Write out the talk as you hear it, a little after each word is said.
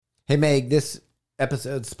Hey, Meg, this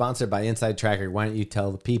episode's sponsored by Inside Tracker. Why don't you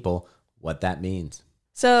tell the people what that means?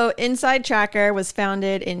 So Inside Tracker was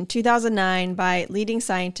founded in 2009 by leading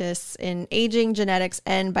scientists in aging, genetics,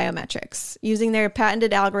 and biometrics. Using their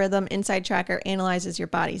patented algorithm, Inside Tracker analyzes your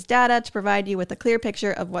body's data to provide you with a clear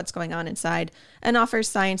picture of what's going on inside and offers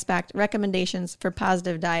science-backed recommendations for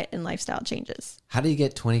positive diet and lifestyle changes. How do you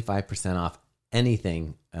get 25% off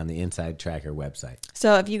anything on the Inside Tracker website?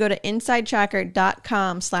 So if you go to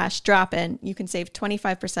insidetracker.com/drop-in, you can save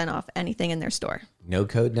 25% off anything in their store. No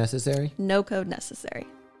code necessary? No code necessary.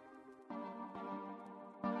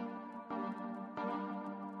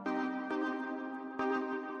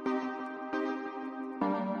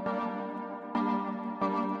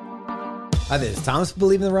 Hi, this is Thomas with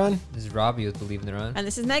Believe in the Run. This is Robbie with Believe in the Run. And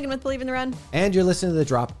this is Megan with Believe in the Run. And you're listening to The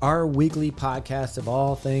Drop, our weekly podcast of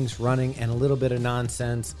all things running and a little bit of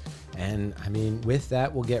nonsense. And I mean, with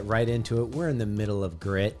that, we'll get right into it. We're in the middle of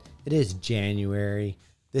grit. It is January.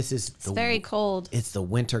 It's very cold. It's the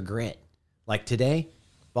winter grit. Like today,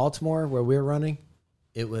 Baltimore, where we're running,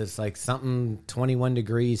 it was like something 21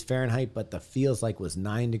 degrees Fahrenheit, but the feels like was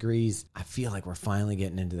 9 degrees. I feel like we're finally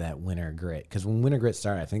getting into that winter grit. Because when winter grit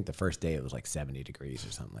started, I think the first day it was like 70 degrees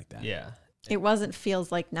or something like that. Yeah. It wasn't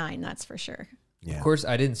feels like 9, that's for sure. Yeah. Of course,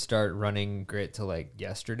 I didn't start running grit till like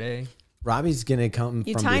yesterday. Robbie's going to come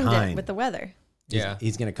You from timed behind. it with the weather.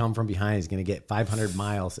 He's going to come from behind. He's going to get 500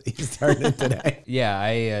 miles. He's starting it today. Yeah,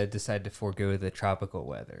 I decided to forego the tropical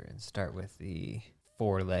weather and start with the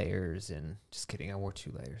 4 layers. And just kidding, I wore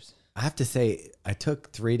 2 layers. I have to say, I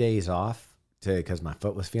took 3 days off because my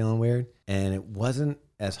foot was feeling weird. And it wasn't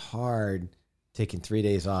as hard taking 3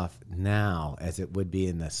 days off now as it would be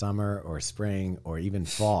in the summer or spring or even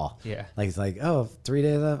fall. Yeah. Like it's like, oh, 3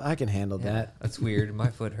 days off, I can handle Yeah, that. that's weird. My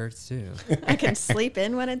foot hurts too. I can sleep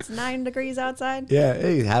in when it's 9 degrees outside. Yeah,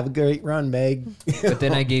 hey, have a great run, Meg. But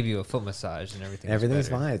then I gave you a foot massage and everything. Everything's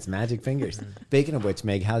fine. It's magic fingers. Speaking of which,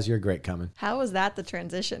 Meg, how's your grit coming? How was that the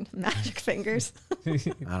transition? Magic fingers. I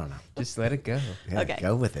don't know. Just let it go. Yeah, Okay.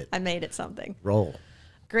 Go with it. I made it something. Roll.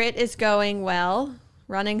 Grit is going well.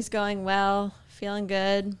 Running's going well. Feeling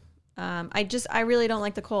good. I really don't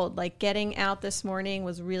like the cold. Like getting out this morning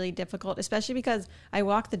was really difficult, especially because I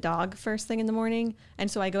walk the dog first thing in the morning. And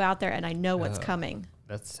so I go out there and I know what's coming.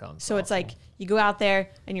 That sounds So it's awful. like you go out there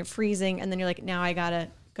and you're freezing and then you're like, now I got to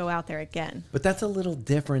go out there again. But that's a little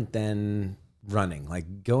different than running.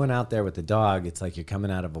 Like going out there with the dog, it's like you're coming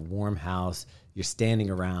out of a warm house. You're standing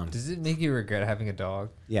around. Does it make you regret having a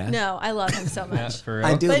dog? Yeah. No, I love him so Yeah, much. for real?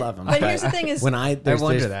 I do But- love him. but here's the thing is- when I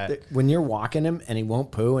wonder that. when you're walking him and he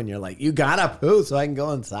won't poo and you're like, you gotta poo so I can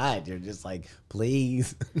go inside. You're just like,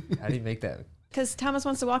 please. How do you make that? Because Thomas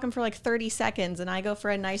wants to walk him for like 30 seconds and I go for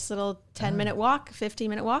a nice little 10-minute walk,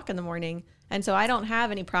 15-minute walk in the morning. And so I don't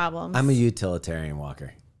have any problems. I'm a utilitarian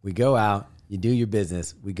walker. We go out, you do your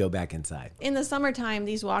business, we go back inside. In the summertime,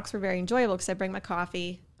 these walks were very enjoyable because I bring my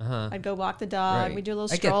coffee. I'd go walk the dog. Right. We do a little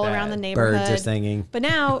I get stroll that. around the neighborhood. Birds are singing. But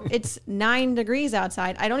now it's 9 degrees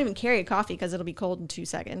outside. I don't even carry a coffee because it'll be cold in 2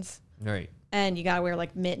 seconds. Right. And you got to wear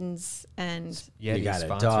like mittens and Yeah, You got a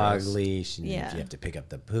sponsor dog us. leash, and Yeah. you have to pick up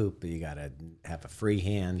the poop, but you got to have a free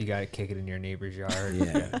hand. You got to kick it in your neighbor's yard. Yeah.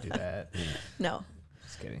 You got to do that. no.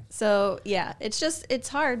 Just kidding. So yeah, it's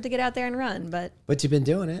hard to get out there and run. But But you've been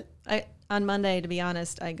doing it. on Monday, to be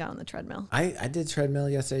honest, I got on the treadmill. I did treadmill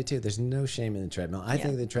yesterday too. There's no shame in the treadmill. I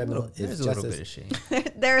think the treadmill There's is a just little as bit of shame.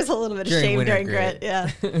 There is a little bit of During shame winter during grit. grit. Yeah,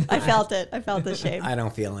 I felt it. I felt the shame. I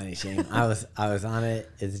don't feel any shame. I was on it.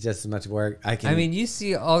 It's just as much work. I mean, you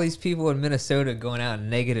see all these people in Minnesota going out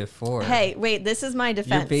 -4. Hey, wait, this is my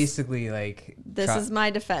defense. You're basically like... This is my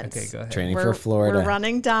defense. Okay, go ahead. training for Florida. We're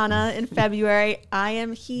running Donna in February. I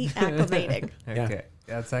am heat acclimating. Okay.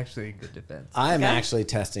 That's actually a good defense. I'm Okay. actually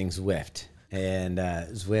testing Zwift. And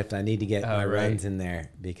Zwift, I need to get my right. runs in there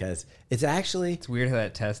because it's actually It's weird how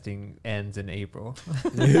that testing ends in April.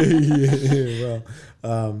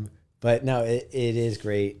 but no, it is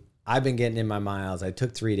great. I've been getting in my miles. I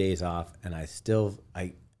took 3 days off, and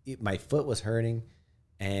my foot was hurting,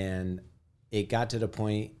 and it got to the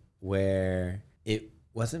point where it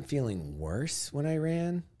wasn't feeling worse when I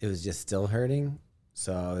ran. It was just still hurting.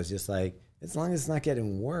 So I was just like, as long as it's not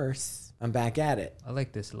getting worse, I'm back at it. I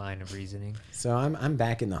like this line of reasoning. So I'm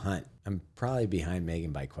back in the hunt. I'm probably behind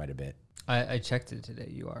Megan by quite a bit. I checked it today.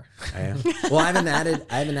 You are. I am. Well, I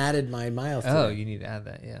haven't added my miles. Oh, today. you need to add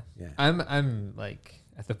that. Yeah. Yeah. I'm like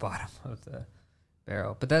at the bottom of the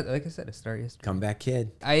barrel, but that, like I said, it started yesterday. Comeback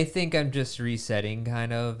kid. I think I'm just resetting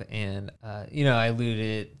kind of, and I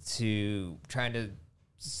alluded to trying to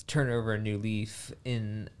turn over a new leaf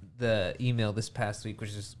in the email this past week,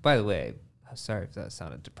 which is, by the way, sorry if that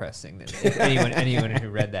sounded depressing. If anyone who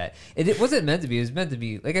read that, it wasn't meant to be. It was meant to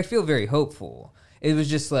be like, I feel very hopeful. It was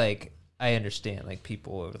just like, I understand, like,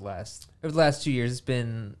 people over the last 2 years, it's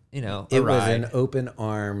been, you know, it was an open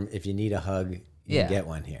arm. If you need a hug, you can get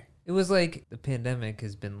one here. It was like the pandemic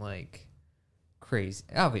has been like crazy,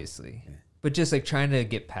 obviously, but just like trying to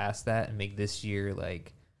get past that and make this year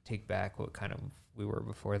like take back what kind of we were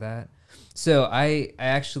before that. So I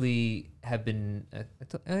actually have been,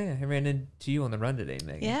 I ran into you on the run today,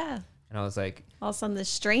 Megan. Yeah. And I was like, All of a sudden, this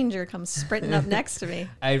stranger comes sprinting up next to me.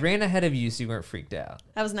 I ran ahead of you so you weren't freaked out.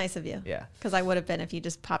 That was nice of you. Yeah. Because I would have been if you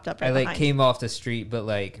just popped up right I like behind. came off the street, but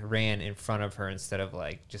like ran in front of her instead of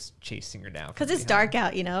like just chasing her down. Because it's dark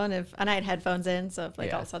out, you know, and I had headphones in, so if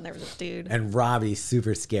like all of a sudden there was a dude. And Robbie's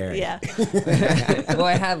super scary. Yeah. Well,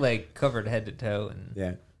 I had like covered head to toe,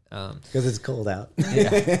 and because it's cold out.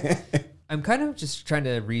 Yeah. I'm kind of just trying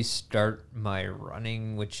to restart my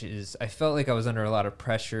running, which is, I felt like I was under a lot of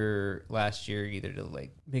pressure last year, either to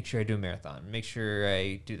like make sure I do a marathon, make sure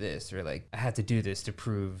I do this, or like I had to do this to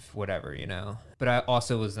prove whatever, you know. But I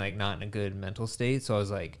also was like not in a good mental state, so I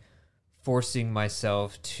was like forcing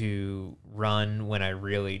myself to run when I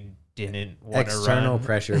really didn't want to run. External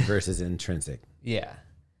pressure versus intrinsic. Yeah.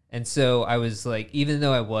 And so I was like, even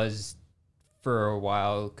though I was for a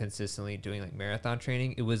while consistently doing like marathon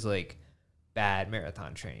training, it was like bad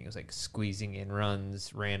marathon training. It was like squeezing in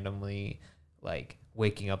runs randomly, like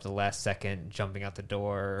waking up the last second, jumping out the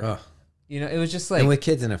door. Ugh. You know, it was just like, and with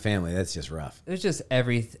kids in a family, that's just rough. it was just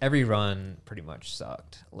every run pretty much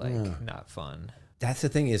sucked. Like not fun. That's the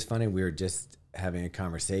thing is funny. We were just having a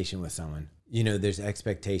conversation with someone. You know, there's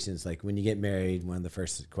expectations. Like when you get married, one of the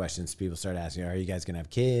first questions people start asking, are you guys going to have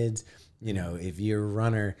kids? You know, if you're a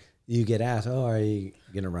runner, you get asked, oh, are you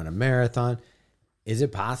going to run a marathon? Is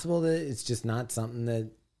it possible that it's just not something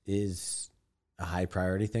that is a high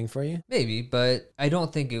priority thing for you? Maybe, but I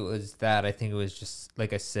don't think it was that. I think it was just,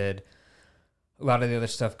 like I said, a lot of the other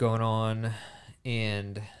stuff going on.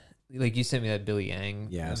 And like you sent me that Billy Yang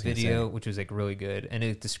video, which was like really good. And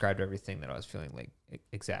it described everything that I was feeling like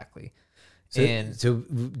exactly. So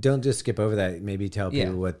don't just skip over that. Maybe tell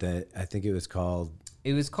people what I think it was called.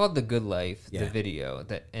 It was called The Good Life, the video,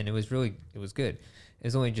 and it was good. It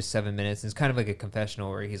was only just 7 minutes. It's kind of like a confessional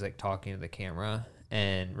where he's like talking to the camera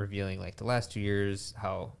and revealing like the last 2 years,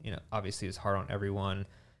 how, you know, obviously it was hard on everyone. In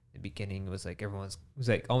the beginning, it was like it was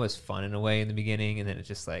like almost fun in a way in the beginning, and then it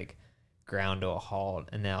just like ground to a halt.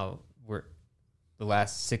 And now the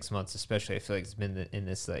last 6 months especially, I feel like it's been in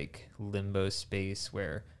this like limbo space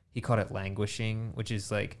where he called it languishing, which is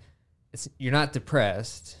like, you're not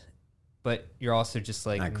depressed, but you're also just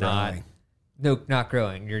like not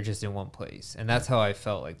growing. You're just in one place. And that's how I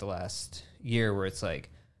felt like the last year, where it's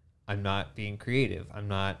like, I'm not being creative. I'm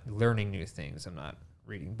not learning new things. I'm not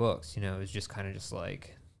reading books. You know, it's just kind of just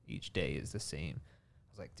like each day is the same.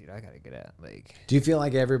 I was like, dude, I got to get at like. Do you feel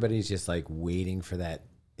like everybody's just like waiting for that?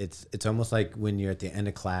 It's almost like when you're at the end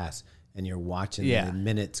of class and you're watching the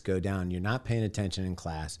minutes go down. You're not paying attention in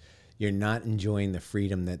class. You're not enjoying the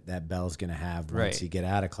freedom that bell's going to have once you get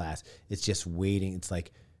out of class. It's just waiting. It's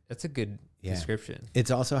like. That's a good description. It's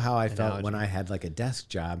also how I felt when I had like a desk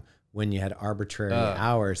job, when you had arbitrary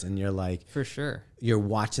hours and you're like, for sure, you're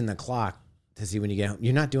watching the clock to see when you get home.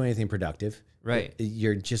 You're not doing anything productive. Right.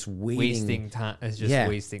 You're just wasting time. It's just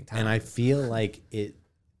wasting time. And I feel like it,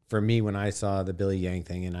 for me, when I saw the Billy Yang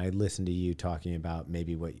thing and I listened to you talking about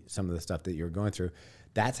maybe some of the stuff that you were going through,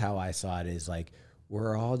 that's how I saw it, is like,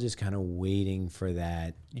 we're all just kind of waiting for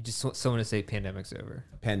that. You just want someone to say pandemic's over.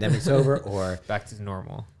 Pandemic's over, or back to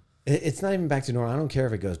normal. It's not even back to normal. I don't care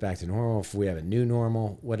if it goes back to normal, if we have a new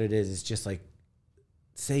normal. What it is, it's just like,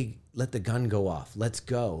 say, let the gun go off. Let's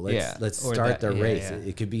go. Let's start the race. Yeah.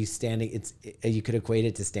 It could be standing. You could equate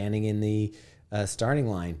it to standing in the starting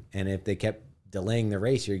line. And if they kept delaying the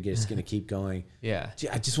race, you're just going to keep going. Yeah.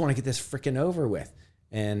 I just want to get this freaking over with.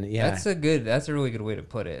 And that's a really good way to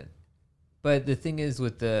put it. But the thing is,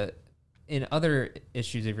 in other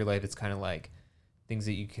issues of your life, it's kind of like things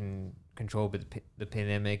that you can control, but the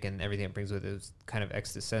pandemic and everything it brings with it is kind of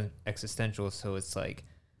existential. So it's like,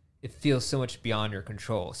 it feels so much beyond your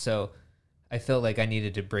control. So I felt like I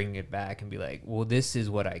needed to bring it back and be like, well, this is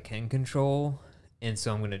what I can control. And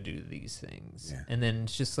so I'm going to do these things. Yeah. And then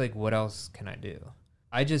it's just like, what else can I do?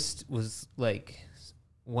 I just was like,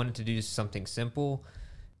 wanted to do something simple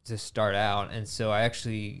to start out. And so I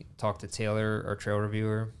actually talked to Taylor, our trail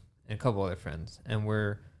reviewer, and a couple other friends. And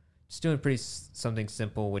we're just doing something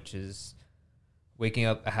simple, which is waking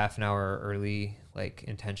up a half an hour early, like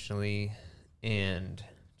intentionally, and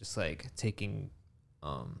just like taking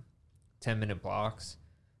 10-minute blocks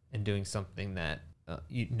and doing something that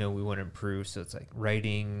we want to improve. So it's like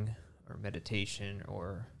writing or meditation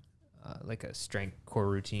or like a strength core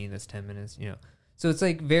routine that's 10 minutes, So it's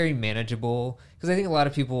like very manageable, because I think a lot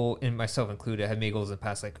of people, and myself included, have made goals in the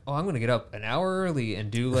past, like, oh, I'm going to get up an hour early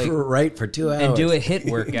and do like right for 2 hours and do a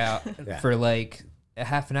HIIT workout for like a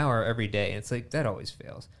half an hour every day. And it's like, that always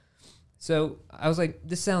fails. So I was like,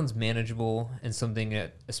 this sounds manageable and something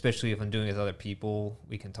that, especially if I'm doing it with other people,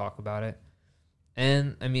 we can talk about it.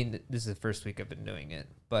 And I mean, this is the first week I've been doing it,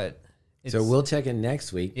 but so we'll check in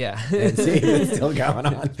next week. Yeah. And see if it's still going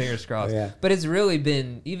on. Fingers crossed. Oh, yeah. But it's really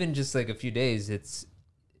been, even just like a few days, it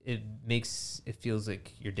feels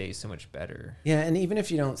like your day is so much better. Yeah. And even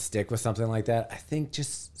if you don't stick with something like that, I think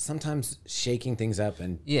just sometimes shaking things up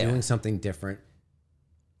and doing something different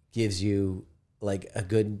gives you like a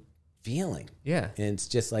good feeling. Yeah. And it's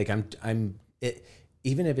just like,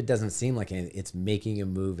 even if it doesn't seem like anything, it's making a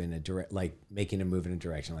move in a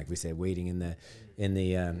direction. Like we say, waiting in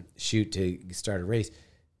the chute to start a race.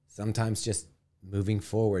 Sometimes just moving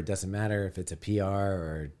forward, doesn't matter if it's a PR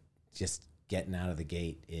or just getting out of the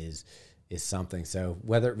gate is something. So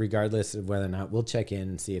regardless of whether or not, we'll check in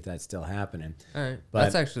and see if that's still happening. All right. But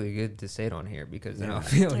that's actually good to say it on here, because then I'll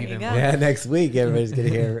feel even more. Yeah, next week everybody's going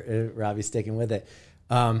to hear Robbie sticking with it.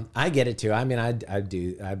 I get it too. I mean,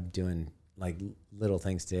 I'm doing like little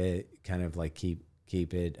things to kind of like keep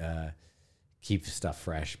stuff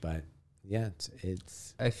fresh. But yeah,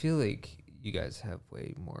 it's. I feel like you guys have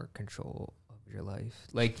way more control of your life.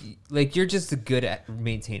 Like you're just good at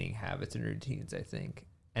maintaining habits and routines, I think.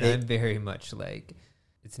 And I'm very much like,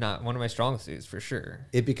 it's not one of my strong suits for sure.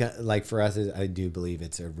 It becomes like, for us, I do believe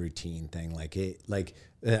it's a routine thing. Like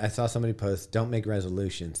I saw somebody post, don't make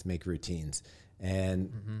resolutions, make routines.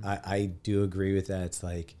 And I do agree with that. It's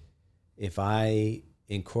like, if I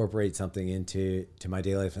incorporate something into my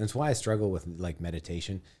daily life, and it's why I struggle with like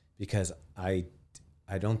meditation, because I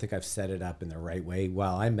don't think I've set it up in the right way.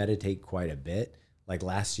 While I meditate quite a bit, like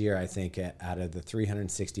last year, I think out of the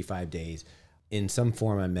 365 days, in some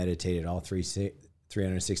form, I meditated all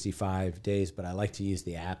 365 days, but I like to use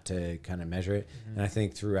the app to kind of measure it. And I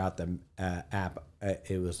think throughout the app,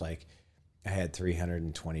 it was like I had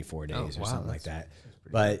 324 days or something like that.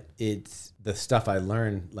 But it's the stuff I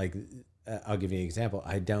learned, like, I'll give you an example.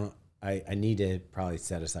 I need to probably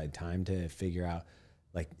set aside time to figure out,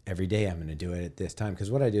 like, every day I'm going to do it at this time.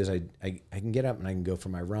 Because what I do is I can get up and I can go for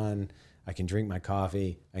my run. I can drink my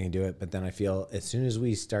coffee. I can do it. But then I feel as soon as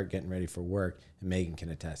we start getting ready for work, and Megan can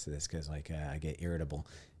attest to this because, like, I get irritable.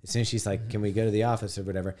 As soon as she's like, can we go to the office or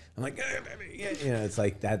whatever? I'm like, it's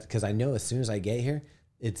like that, because I know as soon as I get here,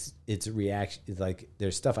 it's a reaction. It's like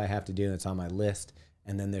there's stuff I have to do that's on my list.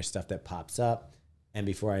 And then there's stuff that pops up. And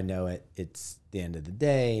before I know it, it's the end of the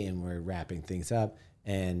day and we're wrapping things up.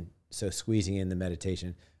 And so squeezing in the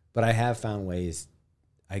meditation. But I have found ways.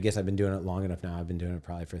 I guess I've been doing it long enough now. I've been doing it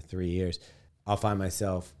probably for 3 years. I'll find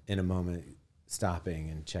myself in a moment stopping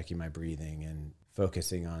and checking my breathing and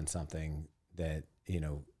focusing on something that,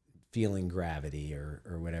 feeling gravity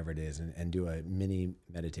or whatever it is, and do a mini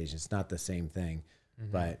meditation. It's not the same thing,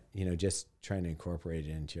 but, just trying to incorporate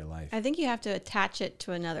it into your life. I think you have to attach it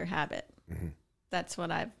to another habit. That's what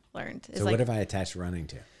I've learned. So what if I attach running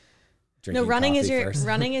to? Drinking running is first?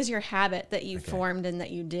 running is your habit that you formed and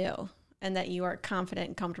that you do, and that you are confident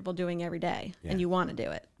and comfortable doing every day, and you want to do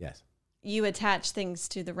it. Yes. You attach things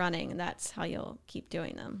to the running, and that's how you'll keep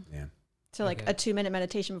doing them. Yeah. So like a 2-minute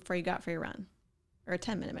meditation before you go out for your run, or a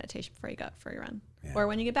 10-minute meditation before you go out for your run, or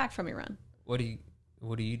when you get back from your run. What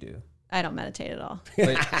do you do? I don't meditate at all.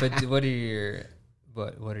 But what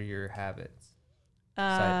are your habits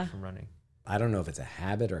aside from running? I don't know if it's a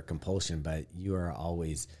habit or a compulsion, but you are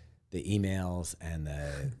always the emails and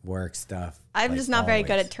the work stuff. I'm just not very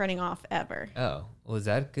good at turning off ever. Oh, well, is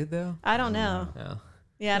that good though? I don't know. No.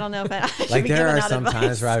 Yeah, I don't know if I should like be there giving are out some advice.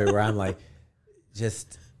 times, Robbie, where I'm like,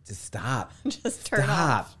 just stop, just turn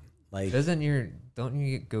off. Like, don't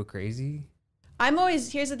you go crazy?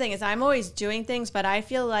 Here's the thing is I'm always doing things, but I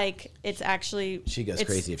feel like it's actually she goes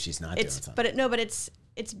crazy if she's not doing something. But it's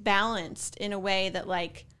balanced in a way that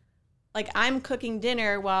like I'm cooking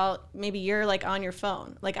dinner while maybe you're like on your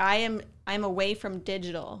phone. Like I'm away from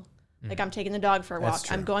digital. Like I'm taking the dog for a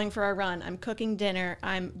walk. I'm going for a run. I'm cooking dinner.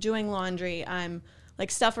 I'm doing laundry. I'm like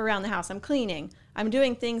stuff around the house. I'm cleaning. I'm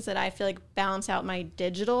doing things that I feel like balance out my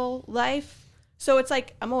digital life. So it's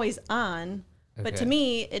like I'm always on. But to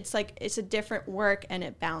me, it's like it's a different work and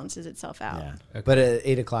it balances itself out. Yeah. Okay. But at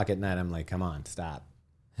 8:00 at night, I'm like, come on, stop.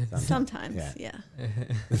 Sometimes, yeah.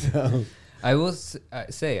 So I will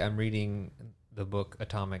say I'm reading the book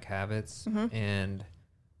Atomic Habits, and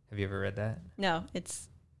have you ever read that? No, it's.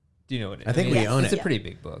 Do you know what it is? I think we own it. It's a pretty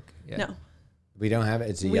big book. Yeah. No. We don't have it.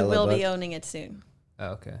 It's a We yellow will book. be owning it soon.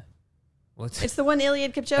 Oh, okay. What's It's the one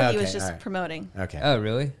Iliad Kipchoge was Okay, just all right. promoting. Okay. Oh,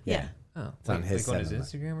 really? Yeah. Oh, It's on his like on his seven.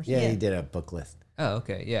 Instagram or something. Yeah, Yeah. he did a book list. Oh,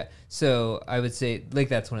 okay, yeah. So I would say like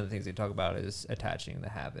that's one of the things they talk about is attaching the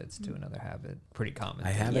habits to another habit. Pretty common.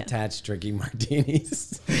 I have Yeah. attached drinking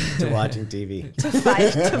martinis to watching TV. To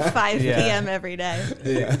 5 Yeah. p.m. every day.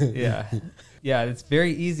 Yeah, yeah. It's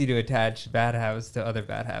very easy to attach bad habits to other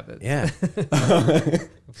bad habits. Yeah.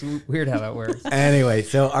 It's weird how that works. Anyway,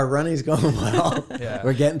 so our running's going well. Yeah.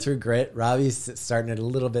 We're getting through grit. Robbie's starting it a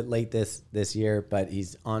little bit late this year, but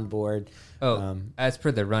he's on board. Oh, as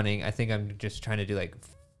per the running, I think I'm just trying to do like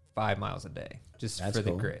 5 miles a day, just That's for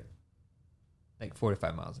the cool. grit. Like 4 to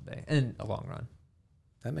 5 miles a day, and a long run.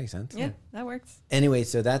 That makes sense. Yeah, that works. Anyway,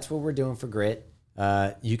 so that's what we're doing for grit.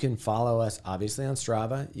 You can follow us obviously on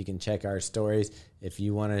Strava. You can check our stories. If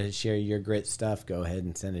you want to share your grit stuff, go ahead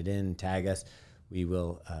and send it in, tag us. We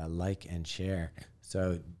will like and share.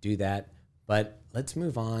 So do that. But let's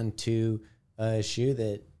move on to a shoe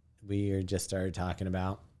that we just started talking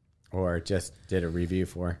about or just did a review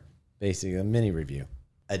for, basically a mini review.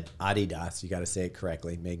 Adidas. You got to say it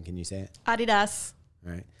correctly. Megan, can you say it? Adidas.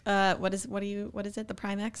 All right. What is it? The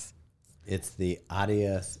Prime X? It's the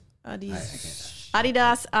Adidas.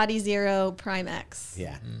 Adidas Adizero Prime X.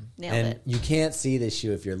 Yeah. Nailed and it. you can't see this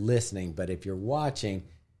shoe if you're listening, but if you're watching,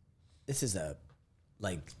 this is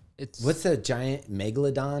It's what's the giant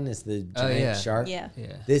megalodon? Is the giant yeah. shark? Yeah.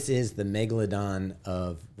 yeah, This is the megalodon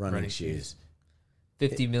of running Running shoes.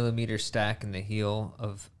 50 millimeter stack in the heel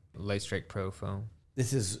of Light Strike Pro foam.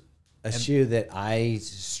 This is a shoe that I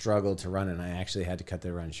struggled to run, and I actually had to cut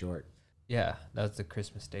the run short. Yeah, that was the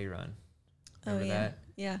Christmas Day run. Oh Remember yeah. that?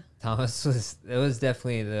 Yeah. Thomas it was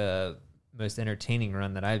definitely the most entertaining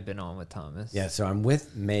run that I've been on with Thomas. Yeah, so I'm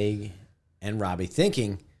with Meg and Robbie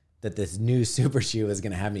thinking that this new super shoe is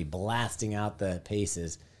going to have me blasting out the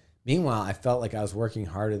paces. Meanwhile, I felt like I was working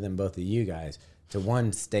harder than both of you guys to,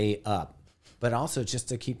 one, stay up, but also just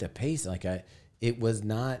to keep the pace. It was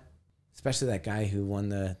not, especially that guy who won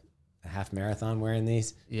the half marathon wearing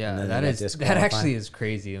these. Yeah, and then that they got is that disqualified. actually is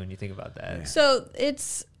crazy when you think about that. Yeah. So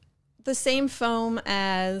it's the same foam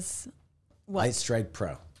as what? Light Strike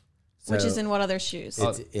Pro. Which So is in what other shoes?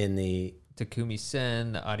 it's in the, Takumi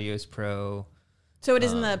Sen, the Adios Pro. So it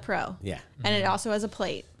is in the Pro. yeah. And it also has a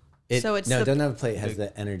plate. It So it's no, the- it doesn't have a plate. It has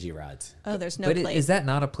the energy rods. Oh, there's no But plate. is that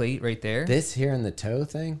not a plate right there? This here in the toe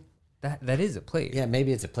thing, That is a plate. yeah,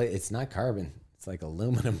 maybe it's a plate. It's not carbon. It's like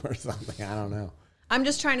aluminum or something. I don't know. I'm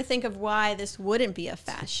just trying to think of why this wouldn't be a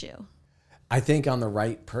fast shoe. I think on the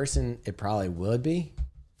right person, it probably would be.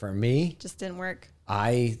 For me, Just didn't work.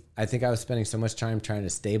 I think I was spending so much time trying to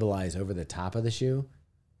stabilize over the top of the shoe.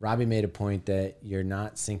 Robbie made a point that you're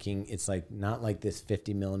not sinking. It's like not like this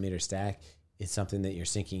 50 millimeter stack. It's something that you're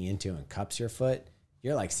sinking into and cups your foot.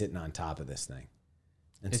 You're like sitting on top of this thing.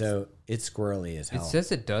 And so it's squirrely as It hell.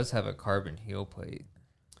 says it does have a carbon heel plate,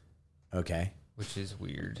 Okay. which is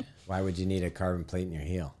weird. Why would you need a carbon plate in your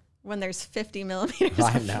heel? When there's 50 millimeters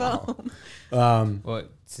I of know. foam. Well,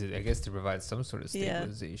 I guess to provide some sort of Yeah.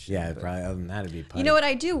 stabilization. Yeah, but- probably other than that, it'd be putty. You know what?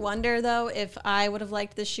 I do wonder, though, if I would have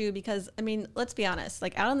liked this shoe because, I mean, let's be honest.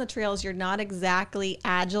 Like, out on the trails, you're not exactly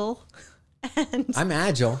agile. And I'm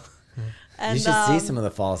agile. And, you should see some of the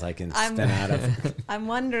falls I can spin out of. I'm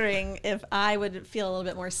wondering if I would feel a little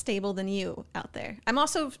bit more stable than you out there. I'm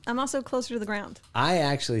also closer to the ground. I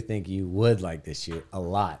actually think you would like this shoe a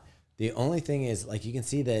lot. The only thing is, like, you can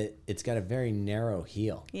see that it's got a very narrow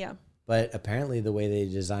heel. Yeah. But apparently the way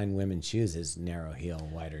they design women's shoes is narrow heel,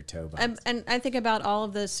 wider toe bones. And I think about all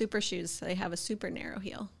of the super shoes. They have a super narrow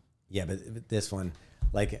heel. Yeah, but this one,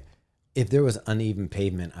 like, if there was uneven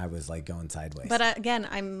pavement, I was, like, going sideways. But again,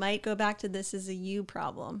 I might go back to this as a you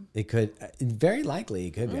problem. It could, very likely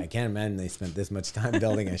it could be. I can't imagine they spent this much time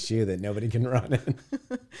building a shoe that nobody can run in.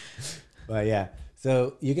 But yeah,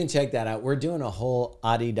 so you can check that out. We're doing a whole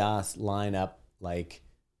Adidas lineup, like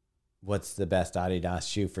what's the best Adidas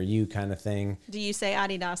shoe for you kind of thing. Do you say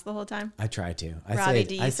Adidas the whole time? I try to. Robbie,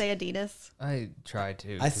 do you say Adidas? I try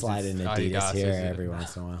to. I 'cause slide it's in Adidas here isn't every enough.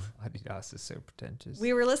 once in a while. Adidas is so pretentious.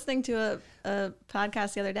 We were listening to a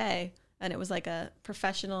podcast the other day, and it was like a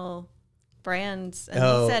professional brands, and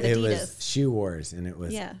he said it Adidas. was Shoe Wars, and it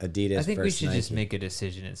was Yeah. Adidas. I think we versus should just Nike. make a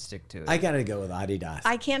decision and stick to it. I gotta go with Adidas.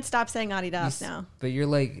 I can't stop saying Adidas now, But you're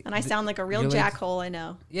like, and I sound like a real you're like- jackhole. I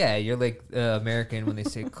know. yeah, you're like American when they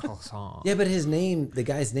say croissant. Yeah, but the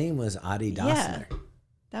guy's name was Adi Yeah. Dossner.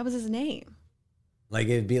 That was his name. Like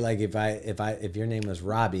it'd be like if your name was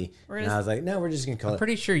Robbie, We're and gonna- I was like, no, we're just gonna call I'm it.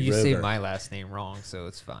 pretty sure you say Rover. my last name wrong, so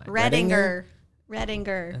it's fine. Redinger.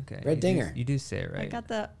 Redinger. Okay. Red you Dinger. You do say it I right. got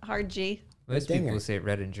the hard G. Most people say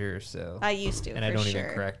Redinger, so I used to, and I don't even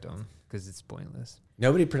correct them because it's pointless.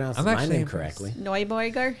 Nobody pronounces my name correctly.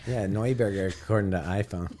 Neuberger? Yeah, Neuberger, according to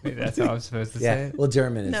iPhone. Wait, that's how I'm supposed to say it? Well,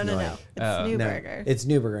 German is No. Neu. It's Neuberger. No, it's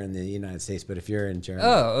Neuberger in the United States, but if you're in Germany.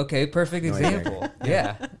 Oh, okay. Perfect example.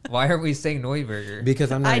 Yeah. Why aren't we saying Neuberger?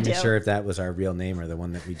 Because I'm not even sure if that was our real name or the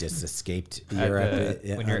one that we just escaped Europe.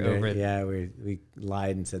 When you're over it. Yeah, we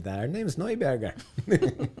lied and said that. Our name is Neuberger.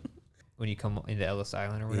 When you come into Ellis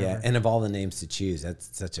Island or whatever. Yeah, and of all the names to choose, that's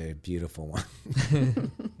such a beautiful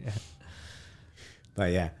one. Yeah.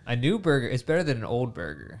 But yeah. A new burger is better than an old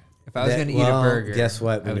burger. If I was going to eat a burger. Guess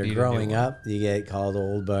what? When you're growing up, you get called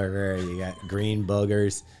old burger. You got green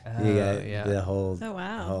boogers. You got the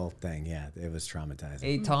whole thing. Yeah, it was traumatizing.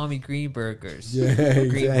 Hey, Tommy, green burgers. Yeah,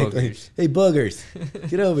 green exactly. boogers. Hey, boogers,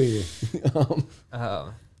 get over here.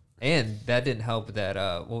 And that didn't help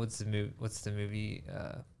that, what's the movie?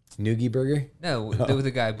 Noogie Burger? No, there was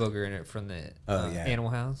a guy booger in it from the Animal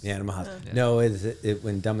House. Yeah, Animal House. Yeah. No, it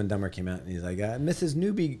when Dumb and Dumber came out and he's like, Mrs.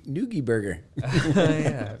 Noogie Burger.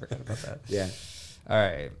 Yeah, I forgot about that. Yeah. All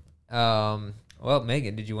right. Well,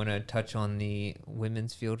 Megan, did you want to touch on the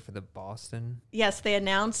women's field for the Boston? Yes, they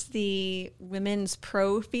announced the women's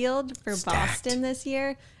pro field for Boston this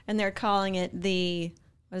year, and they're calling it the,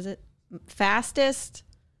 what is it, fastest...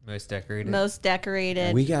 Most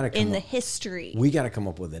decorated we gotta in the history. We got to come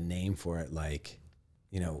up with a name for it, like,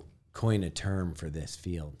 coin a term for this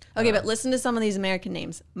field. Okay, but listen to some of these American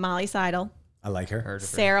names. Molly Seidel. I like her.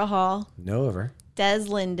 Sarah Hall. Know of her. Des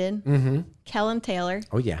Linden. Kellen Taylor.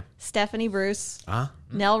 Oh, yeah. Stephanie Bruce.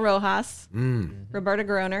 Nell Rojas. Roberta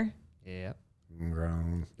Groner. Yep.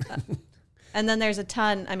 Grown. And then there's a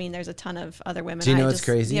ton of other women. Do you know what's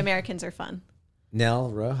crazy? The Americans are fun. Nell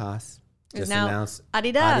Rojas. Just now announced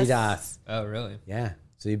Adidas. Oh, really? Yeah.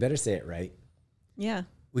 So you better say it right. Yeah.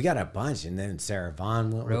 We got a bunch, and then Sarah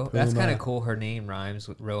Vaughn went with Puma. That's kind of cool. Her name rhymes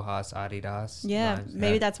with Rojas, Adidas. Yeah,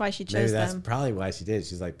 maybe that's why she chose them. That's probably why she did.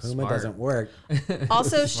 She's like, Puma doesn't work.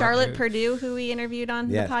 Also, Charlotte Purdue, who we interviewed on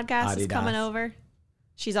the podcast, is coming over.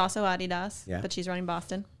 She's also Adidas, but she's running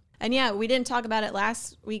Boston. And yeah, we didn't talk about it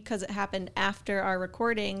last week because it happened after our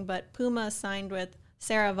recording, but Puma signed with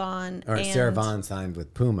Sarah Vaughn. Sarah Vaughn signed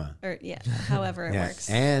with Puma. However it works.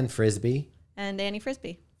 And Frisbee. And Annie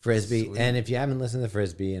Frisbee. Sweet. And if you haven't listened to the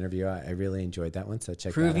Frisbee interview, I really enjoyed that one, so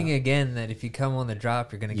check that out. Proving again that if you come on the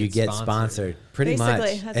drop, you're going to get sponsored. Pretty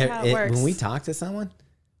Basically, much. That's how it works. When we talk to someone,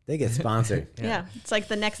 they get sponsored. Yeah, it's like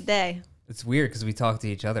the next day. It's weird because we talk to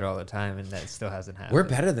each other all the time, and that still hasn't happened. We're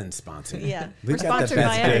better than sponsored. Yeah. We've We're got the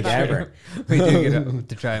best gig ever. We do get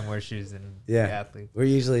to try more shoes than the athletes. We're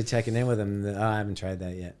usually checking in with them. I haven't tried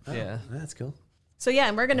that yet. Yeah. That's cool. So,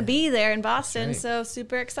 and we're going to be there in Boston, so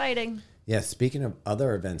super exciting. Yeah, speaking of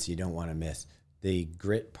other events you don't want to miss, the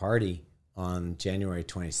Grit Party on January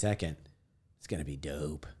 22nd. It's going to be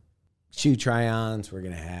dope. Shoe try-ons. We're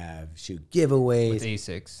going to have shoe giveaways. With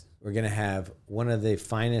Asics. We're going to have one of the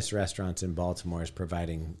finest restaurants in Baltimore is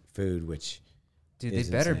providing food, which dude, they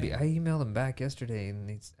better be. I emailed them back yesterday,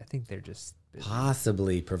 and I think they're just busy.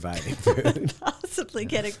 Possibly providing food. Possibly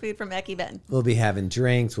getting food from Ecky Ben. We'll be having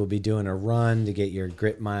drinks. We'll be doing a run to get your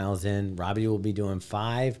grit miles in. Robbie will be doing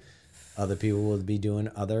 5. Other people will be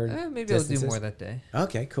doing other maybe distances. I'll do more that day.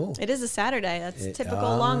 Okay, cool. It is a Saturday. That's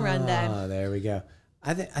typical long run day. Oh, there we go.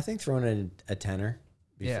 I think throwing in a tenner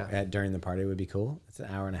during the party would be cool. It's an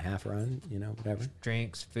hour and a half run, whatever.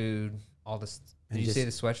 Drinks, food, all this. Did you say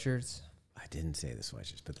the sweatshirts? I didn't say the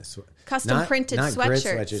sweatshirts, but the custom printed not sweatshirts. Not grit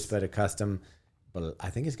sweatshirts, but a custom. But I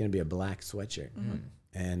think it's going to be a black sweatshirt,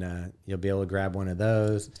 and you'll be able to grab one of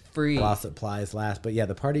those. It's free while supplies last. But yeah,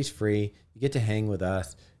 the party's free. You get to hang with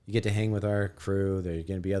us. You get to hang with our crew. There's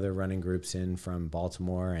going to be other running groups in from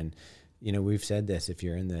Baltimore, and we've said this: if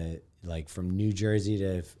you're in the from New Jersey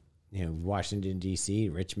to Washington D.C.,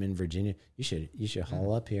 Richmond, Virginia, you should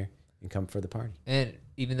haul up here and come for the party. And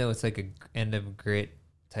even though it's like a end of grit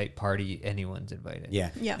type party, anyone's invited. Yeah.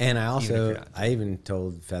 And I even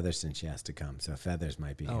told Featherston she has to come, so Feathers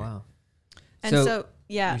might be here. Wow. And so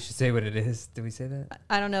we should say what it is. Did we say that?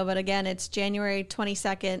 I don't know, but again, it's January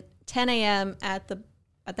 22nd, 10 a.m. at the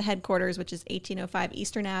headquarters, which is 1805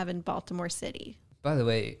 Eastern Ave in Baltimore City. By the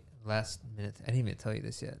way, last minute, I didn't even tell you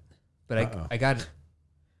this yet, but I got.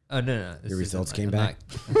 Oh no! Your results came back.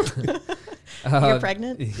 You're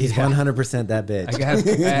pregnant? He's 100% that bitch.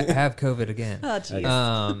 I have COVID again. Oh jeez.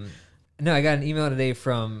 No, I got an email today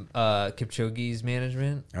from Kipchoge's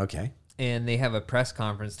management. Okay. And they have a press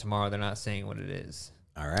conference tomorrow. They're not saying what it is.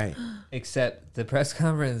 All right. Except the press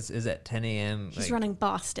conference is at 10 a.m. He's running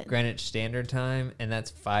Boston. Greenwich Standard Time, and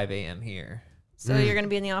that's 5 a.m. here. So you're going to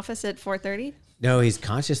be in the office at 4:30? No, he's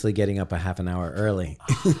consciously getting up a half an hour early.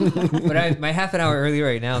 But my half an hour early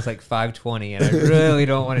right now is like 5:20, and I really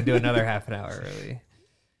don't want to do another half an hour early.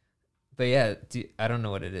 But yeah, I don't know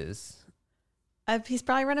what it is. He's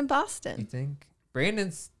probably running You Boston. think?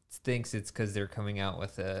 Brandon thinks it's because they're coming out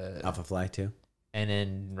with Alpha Fly too. and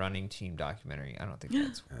then running team documentary. I don't think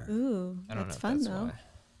that's. Ooh, I don't that's know fun if that's though. why.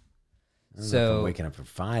 I don't know if So I'm waking up for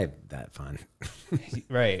 5 that fun.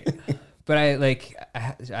 right, but I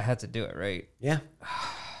had to do it right. Yeah.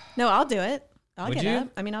 No, I'll do it. I'll Would get you? up.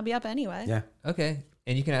 I mean, I'll be up anyway. Yeah. Okay,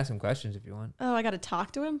 and you can ask him questions if you want. Oh, I got to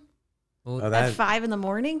talk to him Well, Oh, at 5 in the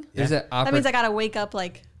morning. there's an That means I got to wake up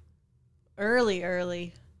like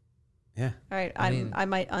early. Yeah. All right, I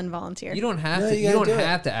might unvolunteer. You don't have No, to. you You gotta don't do it.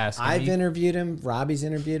 have to ask him. I've interviewed him. Robbie's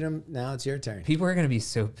interviewed him. Now it's your turn. People are gonna be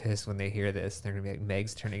so pissed when they hear this. They're gonna be like,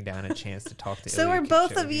 "Meg's turning down a chance to talk to." So Ilya are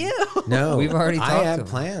both of Kipchoge." you. No, We've already talked I to have him.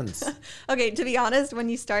 plans. Okay, to be honest, when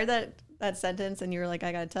you started that sentence and you were like,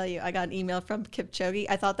 I got to tell you, I got an email from Kipchoge.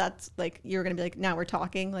 I thought that's like, you were going to be like, now we're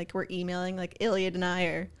talking, like we're emailing, like Iliad and I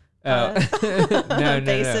are No,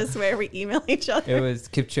 basis where we email each other. It was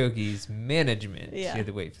Kipchoge's management. Yeah. You had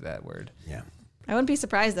to wait for that word. Yeah. I wouldn't be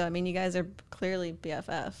surprised though. I mean, you guys are clearly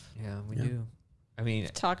BFF. Yeah, we Yeah. do. I mean,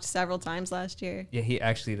 Talked several times last year. yeah, he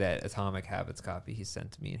actually, that Atomic Habits copy he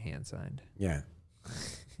sent to me and hand signed. Yeah.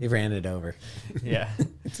 He ran it over. Yeah.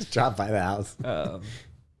 Just dropped by the house.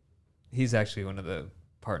 He's actually one of the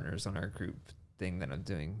partners on our group thing that I'm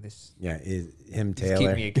doing. This Yeah. Him, just Taylor.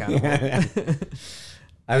 keep me accountable.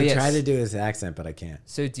 I would Yes. try to do his accent, but I can't.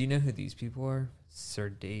 So, do you know who these people are? Sir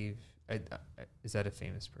Dave. Is that a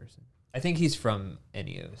famous person? I think he's from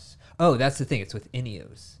Ineos. Oh, that's the thing. It's with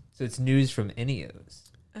Ineos. So it's news from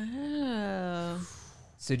Ineos. Oh.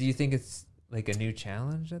 So do you think it's like a new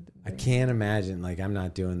challenge? I can't imagine. Like, I'm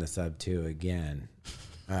not doing the sub 2 again.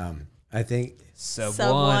 I think Sub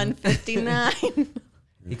Sub 1. 159.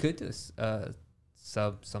 He could do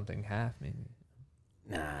sub something half maybe.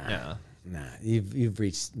 nah. No. You've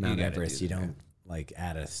reached Mount gotta Everest. do You the don't like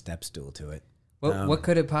add a step stool to it. What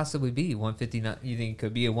could it possibly be? 159? You think it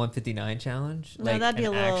could be a 159 challenge? No, like that'd be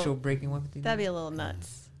an a little- actual breaking 159? That'd be a little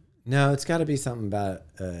nuts. No, it's got to be something about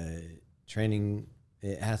training.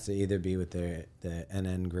 It has to either be with the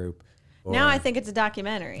NN group. Or, Now I think it's a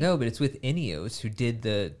documentary. No, but it's with Ineos who did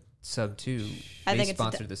the sub 2. I They think it's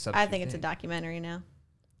sponsored the sub 2 I think it's a thing. documentary now.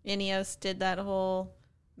 Ineos did that whole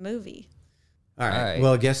movie. All right. All right.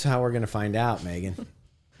 Well, guess how we're gonna find out, Megan.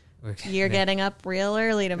 You're getting up real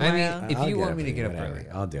early tomorrow. mean, If I'll you get want up me to get up whatever. early,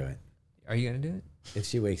 I'll do it are you going to do it? if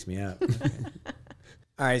she wakes me up.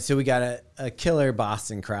 All right. So we got a killer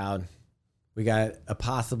Boston crowd. We got a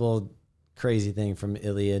possible crazy thing from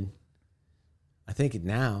Iliad. I think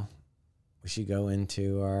now we should go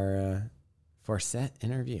into our Forsett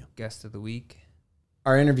interview. Guest of the week.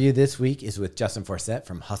 Our interview this week is with Justin Forsett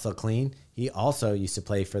from Hustle Clean. He also used to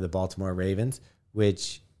play for the Baltimore Ravens,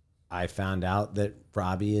 which I found out that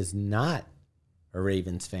Robbie is not a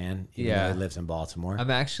Ravens fan, even though he lives in Baltimore. I'm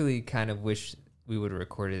actually kind of wish we would have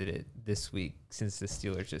recorded it this week since the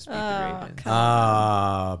Steelers just beat the Ravens.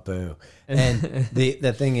 Oh, boo. And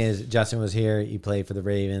the thing is, Justin was here. He played for the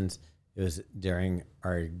Ravens. It was during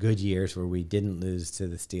our good years where we didn't lose to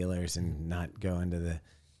the Steelers and not go into the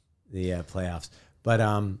playoffs. But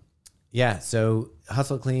yeah, so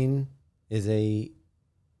Hustle Clean is a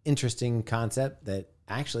interesting concept that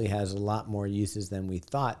actually has a lot more uses than we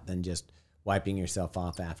thought than just wiping yourself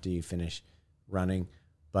off after you finish running.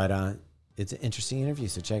 But it's an interesting interview,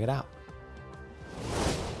 so check it out.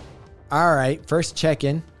 All right, first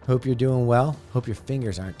check-in. Hope you're doing well. Hope your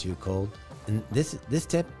fingers aren't too cold. And this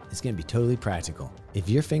tip is going to be totally practical. If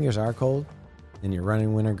your fingers are cold and you're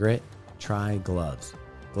running winter grit, try gloves.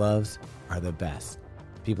 Gloves are the best.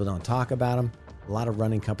 People don't talk about them. A lot of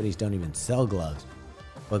running companies don't even sell gloves.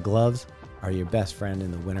 But gloves are your best friend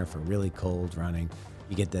in the winter for really cold running.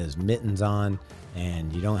 You get those mittens on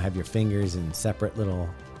and you don't have your fingers in separate little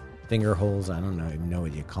finger holes. I don't even know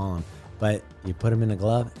what you call them. But you put them in a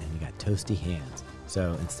glove and you got toasty hands.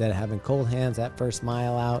 So instead of having cold hands that first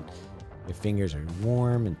mile out, your fingers are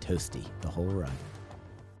warm and toasty the whole run.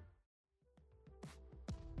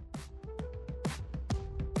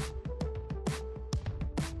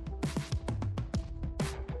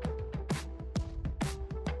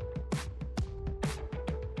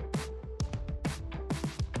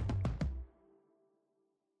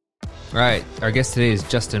 All right, our guest today is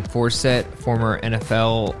Justin Forsett, former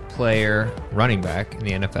NFL player, running back in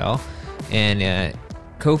the NFL, and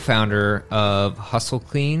co-founder of Hustle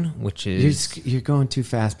Clean, which is... You're going too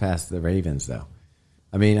fast past the Ravens, though.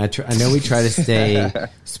 I mean, I know we try to stay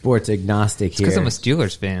sports agnostic here. Because I'm a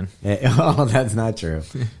Steelers fan. Oh, that's not true.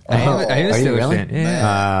 I am a Steelers really? fan.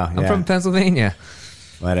 Yeah. I'm from Pennsylvania.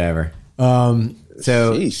 Whatever.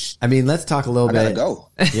 So, Sheesh. I mean, let's talk a little bit. Go.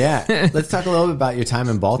 Yeah. Let's talk a little bit about your time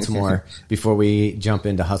in Baltimore before we jump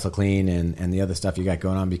into Hustle Clean and the other stuff you got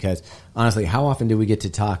going on. Because honestly, how often do we get to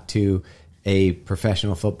talk to a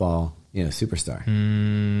professional football, superstar?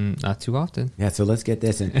 Not too often. Yeah. So let's get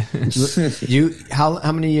this. And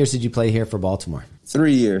how many years did you play here for Baltimore?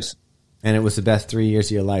 3 years. And it was the best 3 years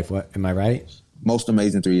of your life. What, am I right? Most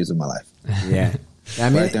amazing 3 years of my life. Yeah. I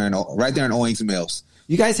mean, right there in Owings Mills.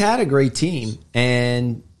 You guys had a great team,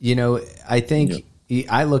 and I think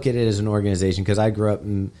I look at it as an organization because I grew up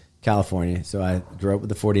in California, so I grew up with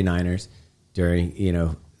the 49ers during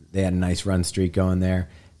they had a nice run streak going there,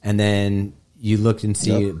 and then you looked and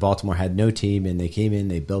see Baltimore had no team, and they came in,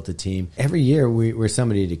 they built a team. Every year we're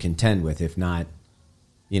somebody to contend with, if not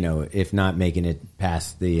making it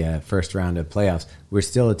past the first round of playoffs. We're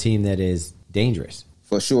still a team that is dangerous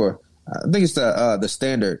for sure. I think it's the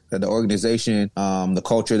standard that the organization, the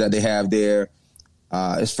culture that they have there.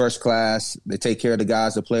 It's first class. They take care of the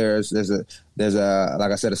guys, the players. There's a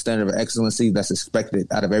like I said, a standard of excellency that's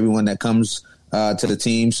expected out of everyone that comes to the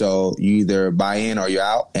team. So you either buy in or you're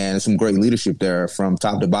out. And some great leadership there from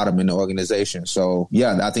top to bottom in the organization. So,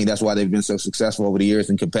 yeah, I think that's why they've been so successful over the years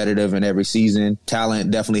and competitive in every season. Talent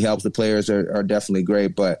definitely helps. The players are definitely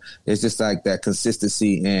great. But it's just like that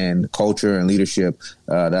consistency and culture and leadership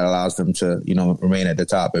that allows them to, remain at the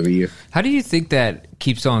top every year. How do you think that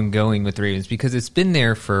keeps on going with the Ravens? Because it's been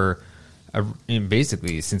there for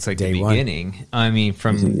basically since the beginning. One. I mean,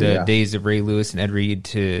 from the days of Ray Lewis and Ed Reed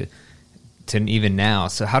to even now.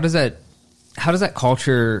 So how does that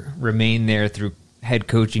culture remain there through head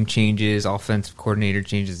coaching changes, offensive coordinator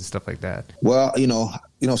changes, and stuff like that? Well,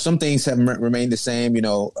 some things have remained the same.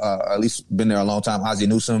 At least been there a long time. Ozzie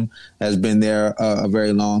Newsome has been there a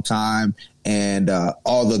very long time, and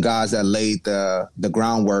all the guys that laid the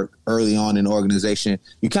groundwork early on in the organization.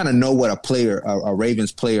 You kind of know what a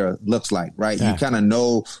Ravens player looks like, right? Yeah. You kind of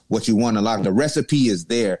know what you want a lot. The recipe is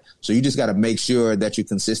there, so you just got to make sure that you're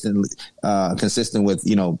consistent with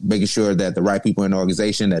making sure that the right people in the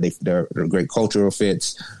organization, that they're great cultural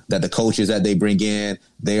fits, that the coaches that they bring in,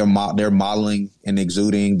 they're modeling and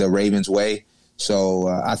exuding the Ravens way. So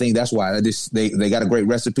I think that's why they got a great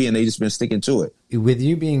recipe and they just been sticking to it. With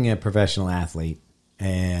you being a professional athlete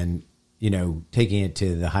and taking it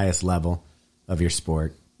to the highest level of your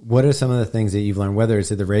sport, what are some of the things that you've learned, whether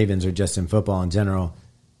it's at the Ravens or just in football in general?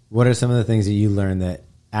 What are some of the things that you learned that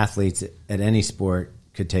athletes at any sport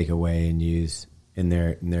could take away and use in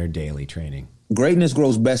their daily training? Greatness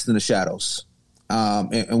grows best in the shadows.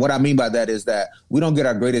 And what I mean by that is that we don't get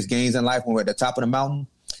our greatest gains in life when we're at the top of the mountain.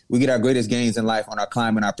 We get our greatest gains in life on our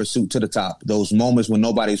climb and our pursuit to the top. Those moments when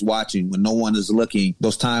nobody's watching, when no one is looking,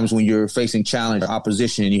 those times when you're facing challenge or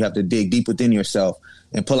opposition, you have to dig deep within yourself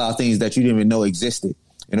and pull out things that you didn't even know existed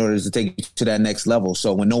in order to take you to that next level.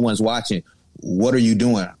 So when no one's watching, what are you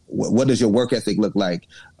doing? What does your work ethic look like?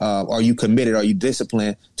 Are you committed? Are you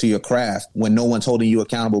disciplined to your craft when no one's holding you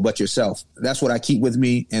accountable but yourself? That's what I keep with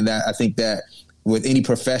me. And that I think that with any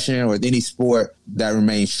profession or with any sport, that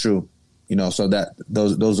remains true. So that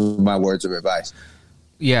those are my words of advice.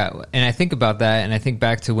 Yeah, and I think about that, and I think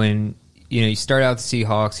back to when you start out the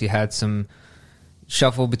Seahawks, you had some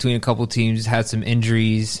shuffle between a couple teams, had some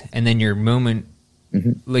injuries, and then your moment,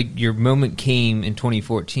 your moment came in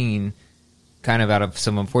 2014, kind of out of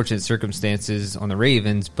some unfortunate circumstances on the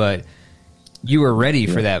Ravens, but you were ready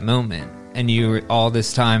for that moment, and you all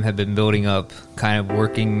this time have been building up, kind of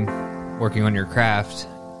working on your craft.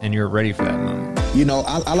 And you're ready for that moment.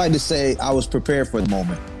 I like to say I was prepared for the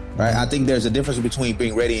moment, right? I think there's a difference between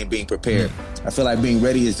being ready and being prepared. I feel like being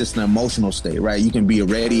ready is just an emotional state, right? You can be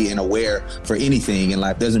ready and aware for anything in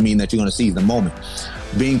life. Doesn't mean that you're going to seize the moment.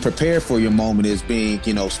 Being prepared for your moment is being,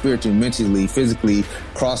 spiritually, mentally, physically,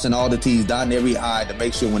 crossing all the T's, dotting every I to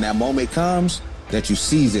make sure when that moment comes that you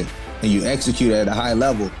seize it and you execute it at a high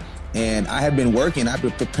level. And I've been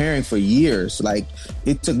preparing for years. Like,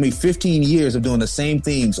 it took me 15 years of doing the same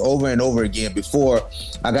things over and over again before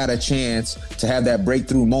I got a chance to have that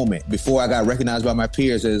breakthrough moment, before I got recognized by my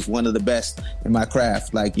peers as one of the best in my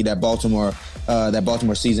craft, like that Baltimore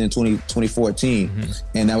season in 2014.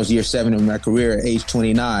 And that was year 7 of my career at age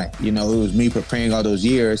 29. It was me preparing all those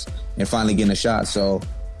years and finally getting a shot. So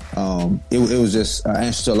it was just an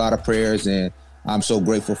answer to a lot of prayers, and I'm so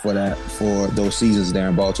grateful for that, for those seasons there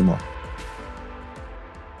in Baltimore.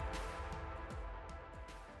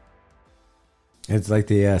 It's like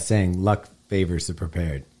the saying, luck favors the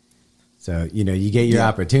prepared. So, you get your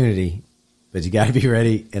opportunity but you got to be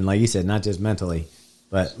ready. And like you said, not just mentally,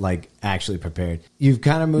 but like actually prepared. You've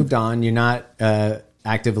kind of moved on. You're not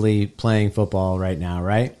actively playing football right now,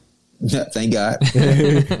 right? Thank God.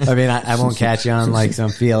 I mean, I won't catch you on like some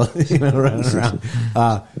field, running around.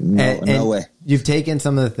 No way. You've taken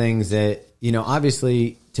some of the things that,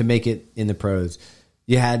 obviously to make it in the pros,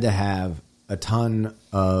 you had to have a ton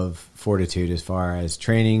of fortitude as far as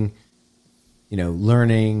training,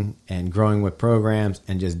 learning and growing with programs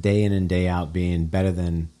and just day in and day out being better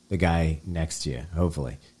than the guy next to you,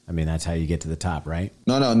 hopefully. I mean, that's how you get to the top, right?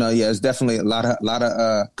 No. Yeah, it's definitely a lot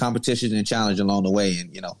of competition and challenge along the way,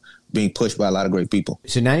 and being pushed by a lot of great people.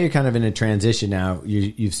 So now you're kind of in a transition. Now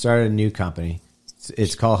you've started a new company.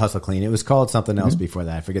 It's called Hustle Clean. It was called something else before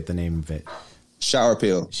that. I forget the name of it. Shower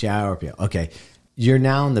Peel. Okay, you're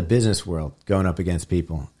now in the business world, going up against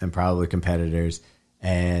people and probably competitors,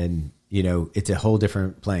 and it's a whole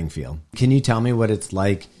different playing field. Can you tell me what it's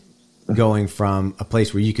like going from a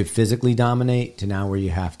place where you could physically dominate to now where you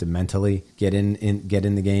have to mentally get in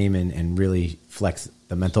the game and really flex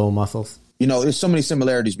the mental muscles? There's so many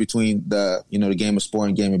similarities between the game of sport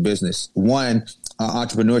and game of business. One,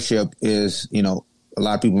 entrepreneurship is, a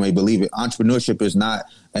lot of people may believe it. Entrepreneurship is not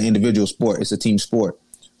an individual sport. It's a team sport.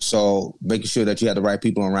 So making sure that you have the right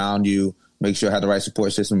people around you, make sure I have the right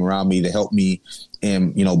support system around me to help me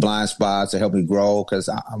in, blind spots, to help me grow. Cause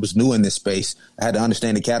I was new in this space. I had to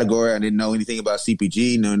understand the category. I didn't know anything about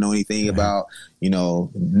CPG, didn't know anything about,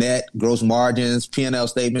 net, gross margins, P&L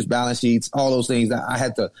statements, balance sheets, all those things. I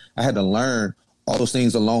had to learn all those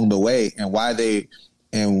things along the way and why they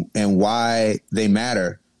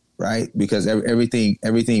matter. Right. Because everything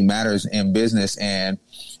matters in business. And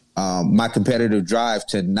my competitive drive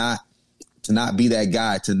to not be that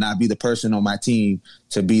guy, to not be the person on my team,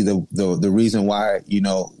 to be the reason why,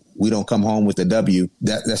 we don't come home with a W,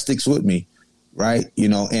 that sticks with me. Right.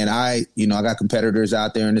 And I got competitors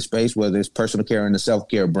out there in the space, whether it's personal care and the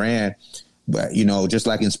self-care brand, but, just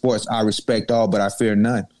like in sports, I respect all, but I fear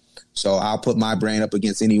none. So I'll put my brand up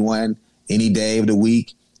against anyone, any day of the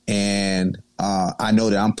week. And I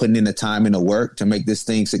know that I'm putting in the time and the work to make this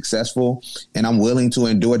thing successful, and I'm willing to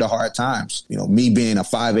endure the hard times. Me being a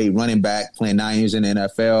 5'8" running back, playing 9 years in the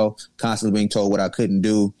NFL, constantly being told what I couldn't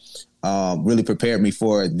do, really prepared me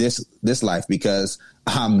for this life, because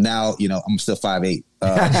I'm now, I'm still 5'8".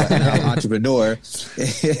 I'm an entrepreneur.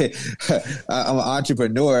 I'm an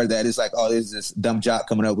entrepreneur that is like, oh, there's this dumb job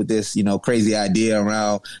coming up with this, crazy idea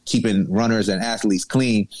around keeping runners and athletes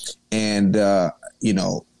clean, and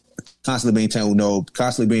constantly being told no,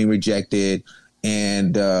 constantly being rejected,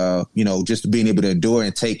 and, just being able to endure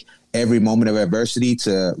and take every moment of adversity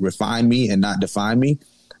to refine me and not define me,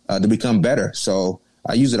 to become better. So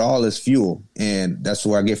I use it all as fuel, and that's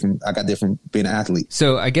where I got there from being an athlete.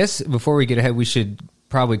 So I guess before we get ahead, we should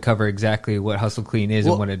probably cover exactly what Hustle Clean is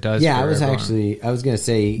and what it does. Yeah, for I was everyone. going to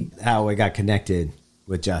say how I got connected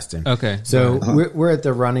with Justin. Okay. So we're at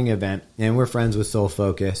the running event, and we're friends with Soul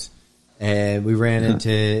Focus. And we ran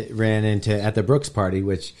into at the Brooks party,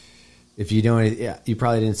 which if you don't, you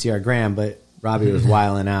probably didn't see our gram, but Robbie was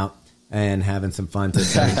wilding out and having some fun.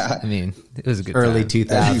 I mean, it was a good early time.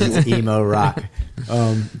 2000s emo rock.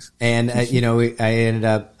 I ended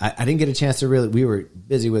up, I didn't get a chance to we were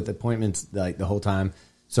busy with appointments like the whole time.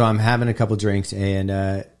 So I'm having a couple drinks, and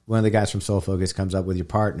one of the guys from Soul Focus comes up with your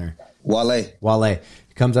partner. Wale.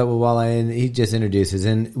 Comes up with Wale, and he just introduces.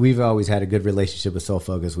 And we've always had a good relationship with Soul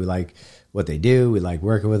Focus. We like what they do. We like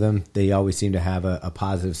working with them. They always seem to have a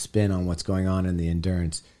positive spin on what's going on in the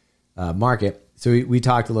endurance market. So we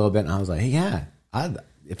talked a little bit, and I was like, hey,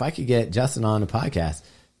 if I could get Justin on the podcast,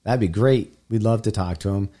 that'd be great. We'd love to talk to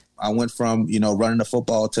him. I went from, running the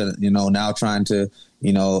football to, now trying to, be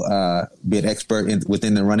an expert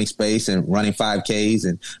within the running space and running 5Ks,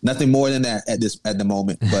 and nothing more than that at the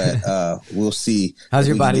moment. But we'll see. How's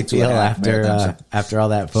your body feel after all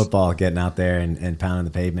that football, getting out there and pounding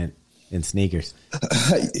the pavement in sneakers?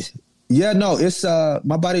 Yeah, no, it's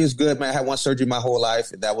my body is good, man. I had one surgery my whole life.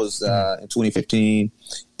 That was in 2015.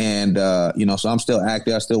 And, so I'm still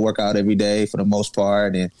active. I still work out every day for the most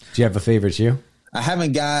part. And do you have a favorite shoe? I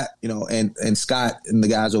haven't got, and Scott and the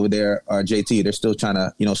guys over there are JT. They're still trying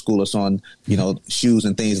to, school us on, shoes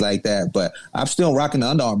and things like that. But I'm still rocking the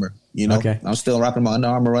Under Armour. Okay. I'm still rocking my Under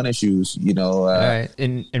Armour running shoes. All right.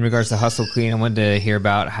 In regards to Hustle Clean, I wanted to hear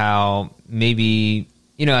about how maybe,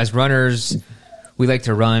 as runners, we like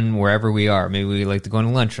to run wherever we are. Maybe we like to go on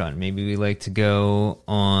a lunch run. Maybe we like to go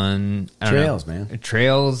on trails, man.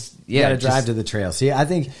 Trails. Yeah. You got to drive to the trails. See, I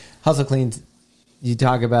think Hustle Clean. You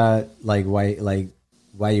talk about why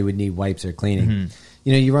you would need wipes or cleaning.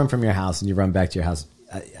 Mm-hmm. You run from your house and you run back to your house.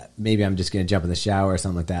 maybe I'm just going to jump in the shower or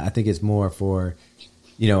something like that. I think it's more for,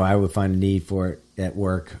 I would find a need for it at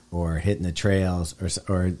work or hitting the trails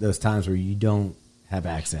or those times where you don't have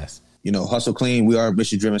access. Hustle Clean, we are a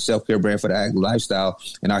mission-driven self-care brand for the active lifestyle.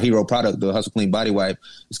 And our hero product, the Hustle Clean Body Wipe,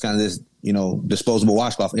 is kind of this, disposable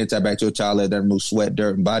washcloth, antibacterial towel that removes sweat,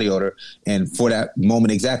 dirt, and body odor. And for that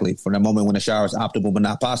moment when the shower is optimal but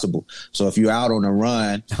not possible. So if you're out on a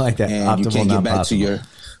run I like that. and Optimal, you can't get back possible.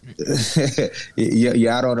 to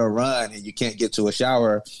you're out on a run and you can't get to a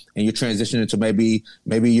shower and you're transitioning to maybe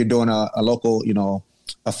you're doing a local,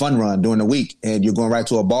 a fun run during the week and you're going right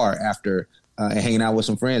to a bar after and hanging out with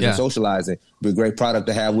some friends and socializing. Be a great product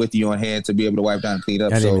to have with you on hand to be able to wipe down and clean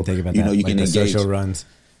up. I didn't even think about that. You like can the engage. social runs,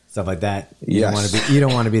 stuff like that. You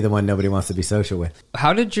don't want to be the one nobody wants to be social with.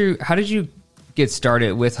 How did you get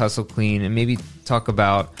started with Hustle Clean, and maybe talk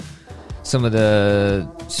about some of the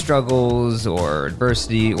struggles or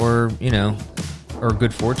adversity or or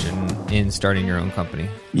good fortune in starting your own company?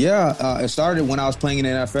 Yeah, it started when I was playing in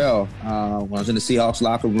the NFL. When I was in the Seahawks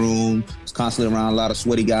locker room, I was constantly around a lot of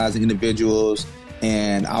sweaty guys and individuals,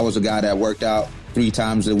 and I was a guy that worked out 3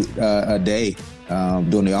 times a day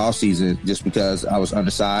during the off season, just because I was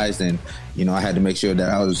undersized and I had to make sure that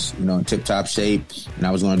I was in tip top shape, and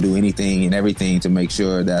I was going to do anything and everything to make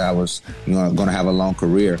sure that I was going to have a long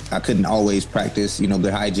career. I couldn't always practice good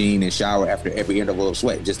hygiene and shower after every interval of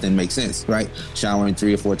sweat. It just didn't make sense, right? Showering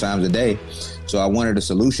 3 or 4 times a day. So I wanted a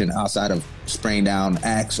solution outside of spraying down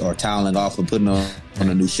Axe or toweling off and putting on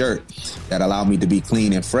a new shirt that allowed me to be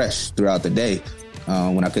clean and fresh throughout the day.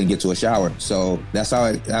 When I couldn't get to a shower. So that's how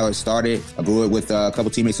it started. I grew it with a couple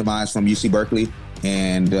teammates of mine from UC Berkeley.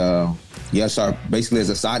 And started basically as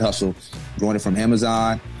a side hustle, growing it from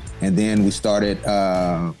Amazon. And then we started,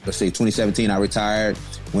 2017, I retired,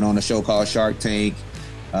 went on a show called Shark Tank.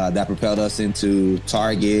 That propelled us into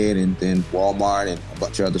Target and then Walmart and a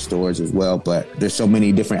bunch of other stores as well. But there's so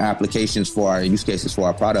many different applications for our use cases for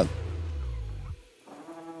our product.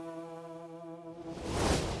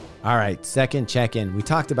 All right, second check-in. We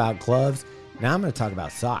talked about gloves. Now I'm going to talk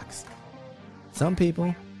about socks. Some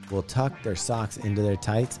people will tuck their socks into their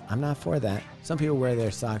tights. I'm not for that. Some people wear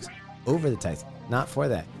their socks over the tights. Not for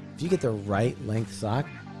that. If you get the right length sock,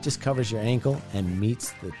 just covers your ankle and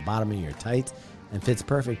meets the bottom of your tights and fits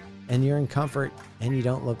perfect, and you're in comfort, and you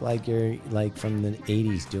don't look like you're like from the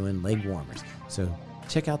 80s doing leg warmers. So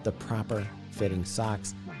check out the proper fitting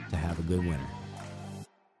socks to have a good winter.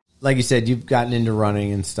 Like you said, you've gotten into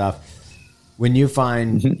running and stuff. When you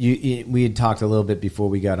find we had talked a little bit before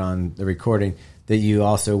we got on the recording that you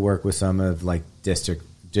also work with some of like district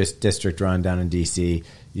run down in DC.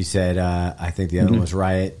 You said I think the other one was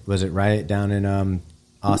Riot. Was it Riot down in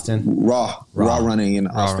Austin? Raw running in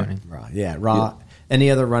Austin. Raw. Raw.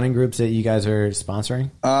 Any other running groups that you guys are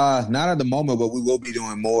sponsoring? Not at the moment, but we will be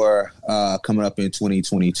doing more coming up in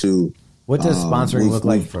 2022. What does sponsoring look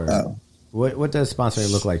like for? What does sponsoring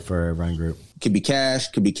look like for a run group? Could be cash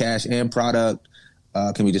and product.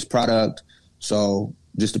 Can be just product. So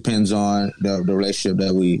just depends on the relationship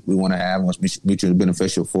that we want to have and what's mutually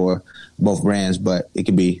beneficial for both brands. But it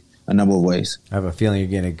could be a number of ways. I have a feeling you're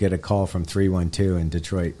going to get a call from 312 in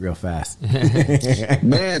Detroit real fast.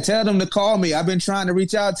 Man, tell them to call me. I've been trying to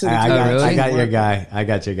reach out to them. I got your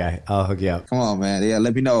guy. I'll hook you up. Come on, man. Yeah,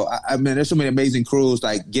 let me know. I mean, there's so many amazing crews.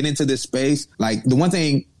 Like, get into this space. Like, the one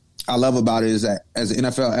thing I love about it is that as an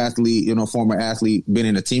NFL athlete, former athlete, been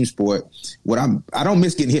in a team sport, I don't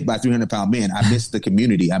miss getting hit by 300-pound men. I miss the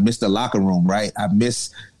community. I miss the locker room, right? I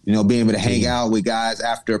miss, being able to hang out with guys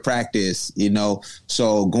after practice,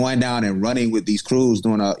 So going down and running with these crews,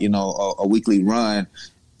 doing a weekly run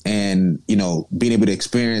and, being able to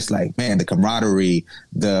experience like, man, the camaraderie,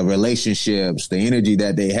 the relationships, the energy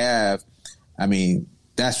that they have. I mean,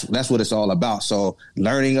 that's what it's all about. So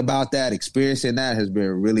learning about that, experiencing that has been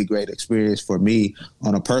a really great experience for me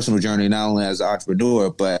on a personal journey, not only as an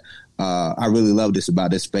entrepreneur, but I really love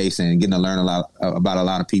about this space and getting to learn a lot about a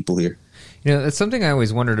lot of people here. That's something I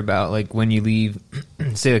always wondered about, like when you leave,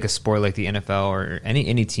 say like a sport like the NFL or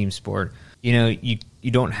any team sport, you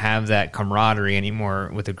don't have that camaraderie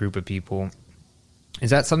anymore with a group of people. Is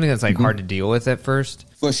that something that's like hard to deal with at first?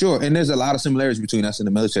 For sure. And there's a lot of similarities between us and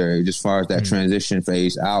the military as far as that transition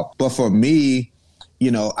phase out. But for me,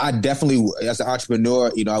 I definitely, as an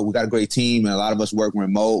entrepreneur, we got a great team and a lot of us work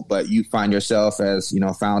remote, but you find yourself as,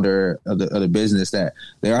 founder of the business that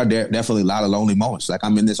there are definitely a lot of lonely moments. Like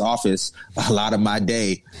I'm in this office a lot of my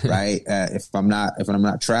day, right? if I'm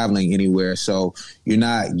not traveling anywhere. So you're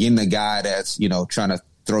not getting the guy that's, trying to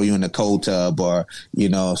throw you in the cold tub, or,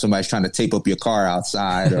 somebody's trying to tape up your car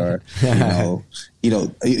outside, or,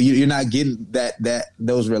 you're not getting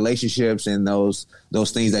those relationships and those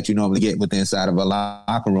things that you normally get with the inside of a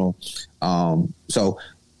locker room. So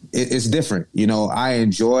it's different. I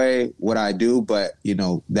enjoy what I do, but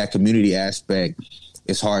that community aspect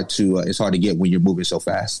is hard to get when you're moving so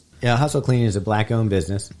fast. Yeah. Hustle Clean is a Black-owned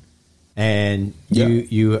business, and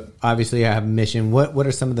you obviously have a mission. What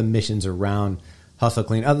are some of the missions around Hustle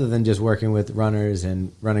Clean, other than just working with runners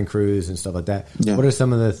and running crews and stuff like that? Yeah. What are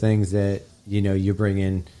some of the things that you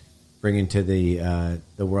bring to the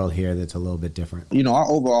world here that's a little bit different? Our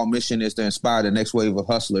overall mission is to inspire the next wave of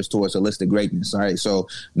hustlers towards holistic greatness. All right, so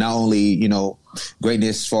not only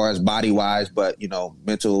greatness as far as body wise, but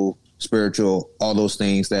mental, spiritual, all those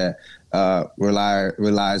things that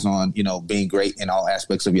relies on being great in all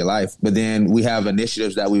aspects of your life. But then we have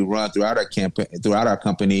initiatives that we run throughout our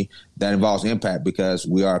company that involves impact, because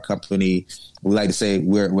we are a company. We like to say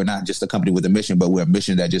we're not just a company with a mission, but we're a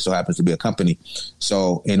mission that just so happens to be a company.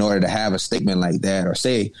 So in order to have a statement like that, or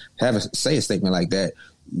say a statement like that,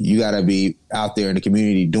 you got to be out there in the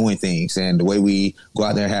community doing things. And the way we go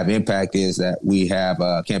out there and have impact is that we have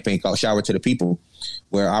a campaign called Shower to the People,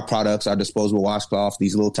 where our products are disposable washcloths,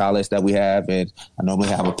 these little towelettes that we have. And I normally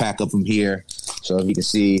have a pack of them here. So if you can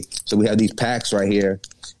see, so we have these packs right here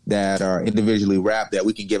that are individually wrapped that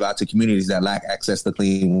we can give out to communities that lack access to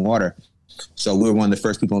clean water. So we're one of the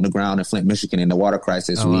first people on the ground in Flint, Michigan in the water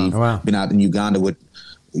crisis. We've been out to Uganda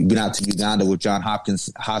with John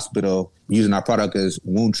Hopkins Hospital using our product as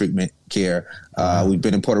wound treatment care. We've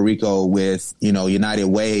been in Puerto Rico with, United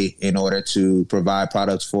Way in order to provide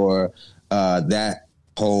products for that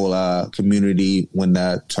whole community when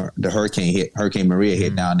the Hurricane Maria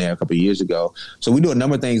hit down there a couple of years ago. So we do a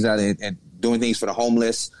number of things out and doing things for the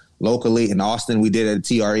homeless locally. In Austin, we did at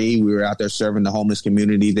TRE. We were out there serving the homeless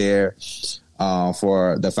community there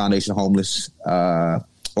for the Foundation Homeless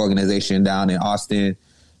organization down in Austin.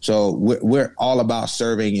 So we're all about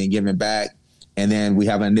serving and giving back. And then we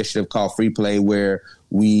have an initiative called Free Play, where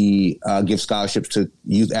we give scholarships to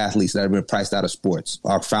youth athletes that have been priced out of sports.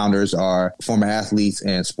 Our founders are former athletes,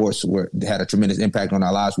 and sports had a tremendous impact on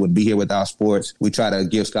our lives. Wouldn't be here without sports. We try to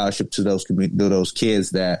give scholarship to those kids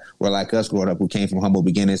that were like us growing up, who came from humble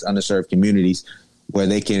beginnings, underserved communities, where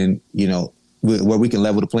they can, where we can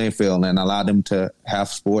level the playing field and allow them to have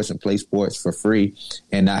sports and play sports for free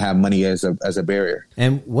and not have money as a barrier.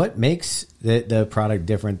 And what makes the product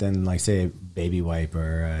different than, like, say, a baby wipe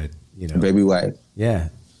or baby wipe? Yeah,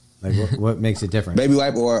 like what makes it different? Baby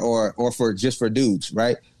wipe or for just for dudes,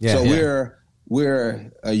 right? Yeah. So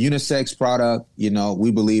we're a unisex product.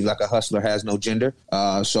 We believe like a hustler has no gender.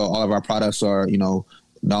 So all of our products are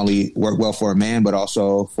not only work well for a man, but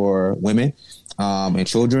also for women and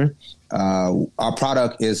children. Our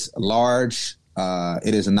product is large.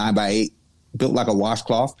 It is a 9x8, built like a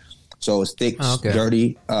washcloth. So it's thick,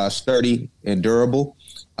 dirty, sturdy, and durable.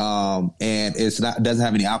 And doesn't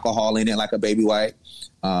have any alcohol in it like a baby wipe.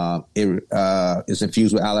 It is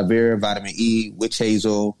infused with aloe vera, vitamin E, witch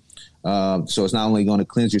hazel. So it's not only going to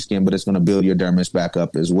cleanse your skin, but it's going to build your dermis back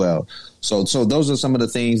up as well. So those are some of the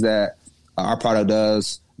things that our product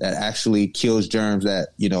does that actually kills germs that,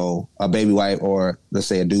 a baby wipe or, let's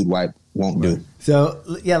say, a dude wipe won't do. So,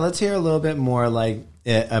 yeah, let's hear a little bit more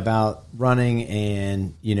about running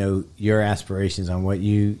and, your aspirations on what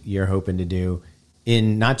you're hoping to do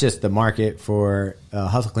in not just the market for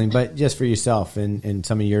Hustle Clean, but just for yourself and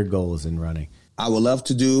some of your goals in running. I would love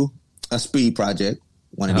to do a speed project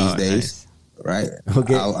one of these days. Nice. Right. We'll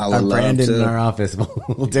get our Brandon in our office.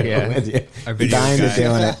 We'll do it with you. Our video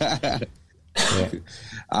guy. Yeah.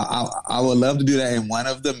 I would love to do that in one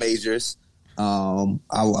of the majors. I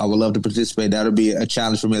would love to participate. That'll be a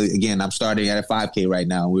challenge for me. Again, I'm starting at a 5K right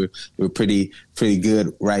now. We're pretty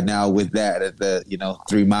good right now with that at the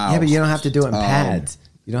 3 miles. Yeah, but you don't have to do it in pads.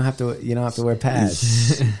 You don't have to wear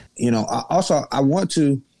pads. I want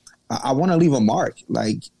to leave a mark.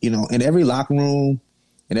 Like, in every locker room,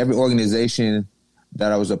 in every organization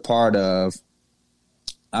that I was a part of,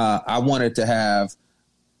 I wanted to have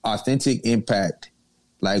authentic impact,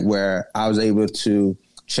 like where I was able to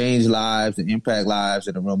change lives and impact lives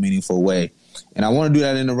in a real meaningful way. And I want to do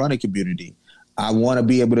that in the running community. I want to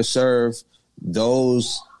be able to serve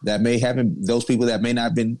those people that may not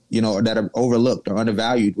have been, or that are overlooked or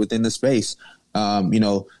undervalued within the space.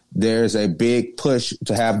 There's a big push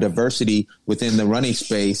to have diversity within the running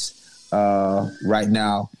space right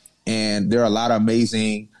now. And there are a lot of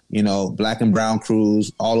amazing, Black and brown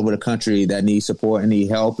crews all over the country that need support and need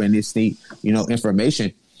help and need,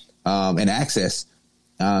 information and access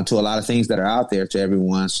to a lot of things that are out there to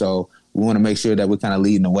everyone. So we want to make sure that we're kind of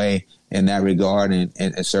leading the way in that regard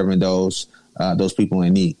and serving those people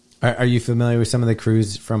in need. Are you familiar with some of the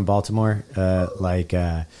crews from Baltimore, like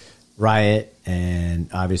Riot, and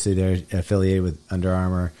obviously they're affiliated with Under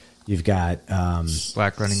Armour? You've got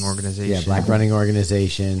Black Running Organization. Yeah, Black Running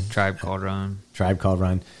Organization. Tribe Called Run.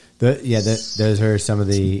 Those are some of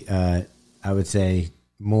the I would say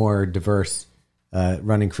more diverse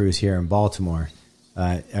running crews here in Baltimore.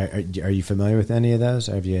 Are you familiar with any of those?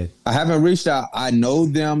 Have you? I haven't reached out. I know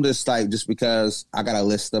them just because I got a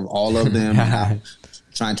list of all of them. And I'm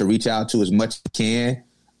trying to reach out to as much as I can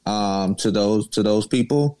to those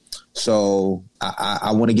people. So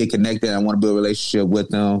I want to get connected. I want to build a relationship with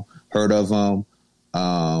them. Heard of them,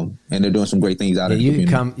 and they're doing some great things out there. You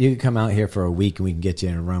can come out here for a week and we can get you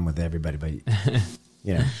in a run with everybody. But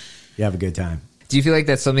you have a good time. Do you feel like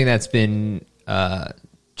that's something that's been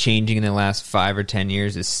changing in the last 5 or 10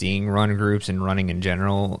 years? Is seeing run groups and running in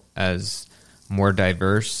general as more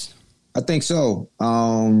diverse? I think so.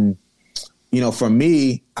 For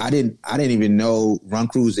me, I didn't even know run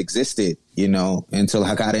crews existed, until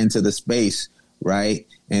I got into the space, right?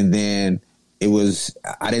 And then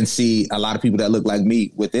I didn't see a lot of people that looked like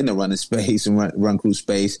me within the running space and run crew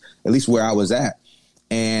space, at least where I was at.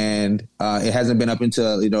 And it hasn't been up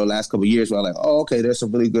until the last couple of years where I'm like, oh, okay, there's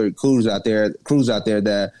some really good crews out there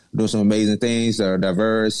that do some amazing things, that are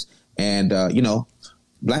diverse, and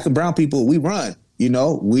Black and brown people, we run.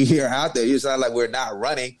 We are out there. It's not like we're not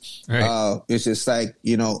running. Right. It's just like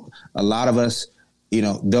a lot of us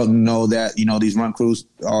don't know that these run crews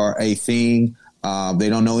are a thing. They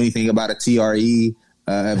don't know anything about a TRE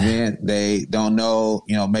event. They don't know,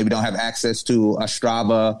 maybe don't have access to a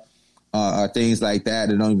Strava or things like that.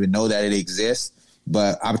 They don't even know that it exists.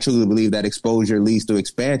 But I truly believe that exposure leads to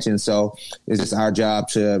expansion. So it's just our job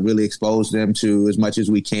to really expose them to as much as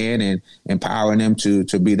we can and empowering them to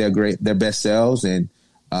be their best selves. And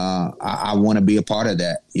I want to be a part of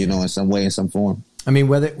that, in some way, in some form. I mean,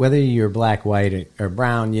 whether you're black, white, or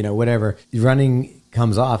brown, whatever, running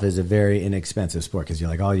comes off as a very inexpensive sport because you're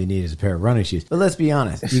like, all you need is a pair of running shoes. But let's be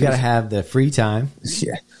honest, you got to have the free time.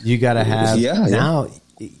 Yeah. You got to have now.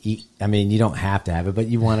 I mean, you don't have to have it, but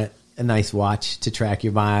you want a nice watch to track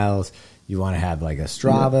your miles. You want to have like a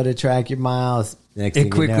Strava to track your miles. Next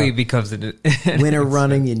it quickly becomes winter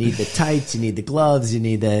running. You need the tights, you need the gloves, you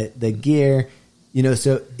need the gear.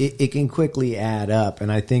 So it can quickly add up. And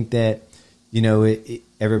I think that you'll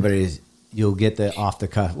get the off the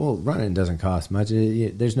cuff. Well, running doesn't cost much.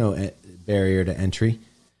 There's no barrier to entry.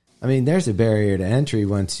 I mean, there's a barrier to entry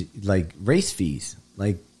once, like race fees.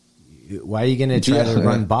 Like, why are you going to try to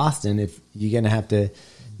run Boston if you're going to have to,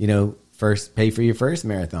 first pay for your first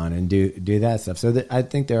marathon and do that stuff? So I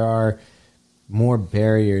think there are more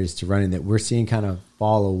barriers to running that we're seeing kind of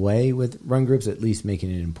fall away with run groups, at least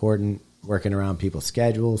making it important, working around people's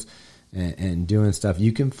schedules and doing stuff.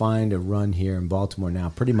 You can find a run here in Baltimore now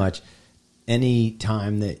pretty much any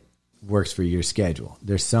time that works for your schedule.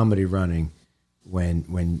 There's somebody running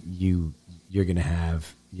when you're going to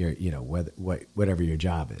have your whatever your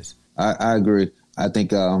job is. I agree. I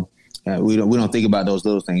think we don't think about those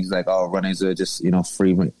little things like runnings are just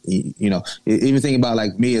free. Even thinking about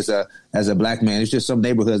like me as a black man, it's just some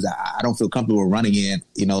neighborhoods I don't feel comfortable running in.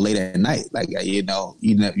 Late at night, like you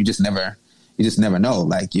just never know.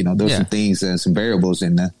 Like there's some things and some variables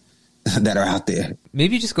in there that are out there.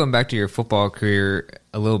 Maybe just going back to your football career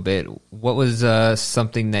a little bit, what was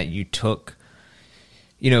something that you took,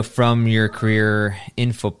 from your career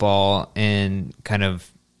in football and kind of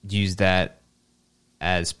use that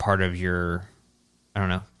as part of your,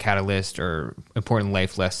 catalyst or important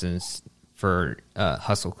life lessons for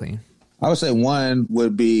Hustle Clean? I would say one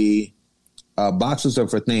would be boxes are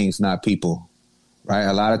for things, not people. Right.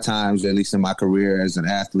 A lot of times, at least in my career as an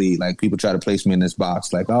athlete, like people try to place me in this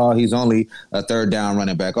box, like, oh, he's only a third down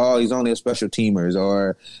running back. Oh, he's only a special teamers,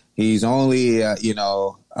 or he's only, a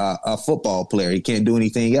football player. He can't do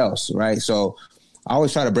anything else. Right. So I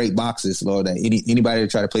always try to break boxes, Lord, that anybody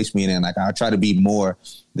that try to place me in, like I try to be more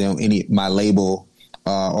than my label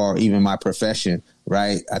or even my profession.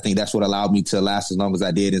 Right. I think that's what allowed me to last as long as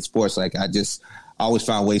I did in sports. Like I always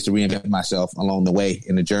found ways to reinvent myself along the way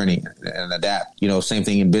in the journey and adapt. Same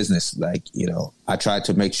thing in business. Like, I try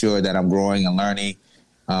to make sure that I'm growing and learning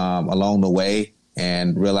along the way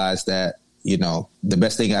and realize that, the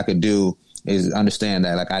best thing I could do is understand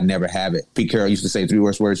that, like, I never have it. Pete Carroll used to say 3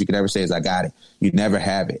 worst words you could ever say is I got it. You never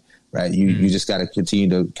have it, right? You just got to continue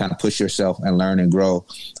to kind of push yourself and learn and grow.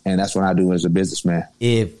 And that's what I do as a businessman.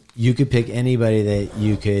 If you could pick anybody that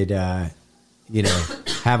you could, have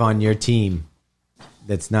on your team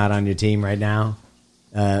that's not on your team right now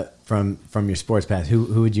from your sports past,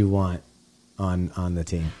 who would you want on the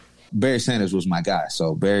team? Barry Sanders was my guy.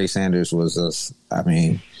 So Barry Sanders was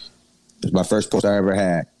my first coach I ever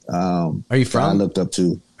had. Are you from? I looked up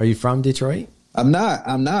to. Are you from Detroit? I'm not.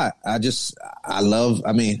 I love.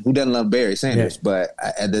 I mean, who doesn't love Barry Sanders? Yeah. But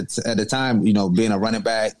at the time, being a running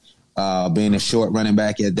back, being a short running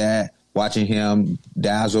back at that, watching him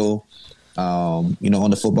dazzle, on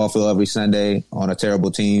the football field every Sunday on a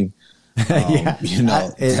terrible team.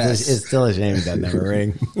 It's still a shame that never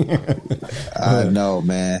ring. I know,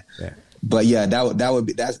 man. Yeah. But yeah,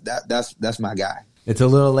 that's my guy. It's a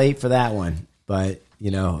little late for that one, but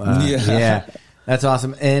yeah, that's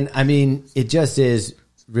awesome. And I mean, it just is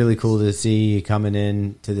really cool to see you coming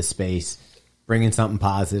into the space, bringing something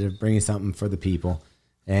positive, bringing something for the people.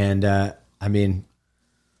 And I mean,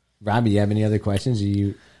 Robbie, you have any other questions?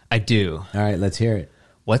 I do. All right, let's hear it.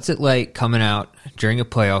 What's it like coming out during a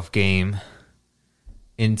playoff game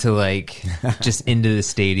into just into the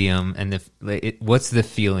stadium, and what's the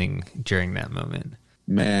feeling during that moment?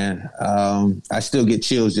 Man, I still get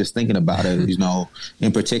chills just thinking about it,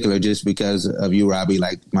 in particular, just because of you, Robbie.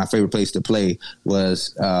 Like, my favorite place to play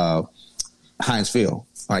was Heinz Field,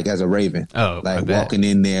 as a Raven. Oh, walking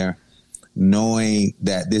in there, knowing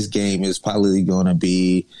that this game is probably going to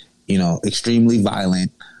be, extremely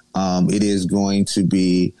violent. It is going to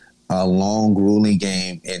be a long, grueling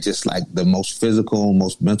game, and just the most physical,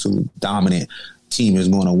 most mentally dominant team is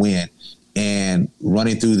going to win. And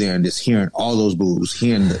running through there and just hearing all those boos,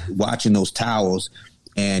 watching those towels,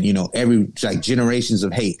 and every generations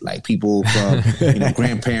of hate, people from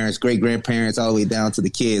grandparents, great grandparents, all the way down to the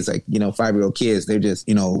kids, 5-year-old kids. They're just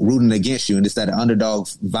rooting against you, and it's that underdog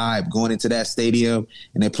vibe going into that stadium,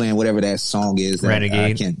 and they're playing whatever that song is. Renegade.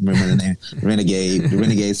 I can't remember the name. The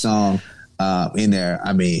Renegade song in there.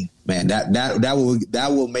 I mean, man, that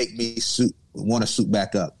will make me want to suit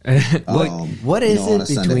back up. What is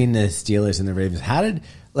it between the Steelers and the Ravens? How did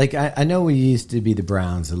I know we used to be the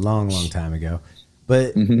Browns a long time ago,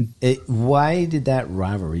 but why did that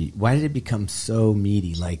rivalry? Why did it become so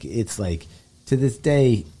meaty? It's to this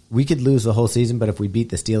day we could lose the whole season, but if we beat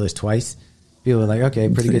the Steelers twice, people are like, okay,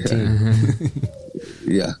 pretty good team.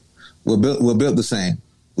 Yeah, we're built the same.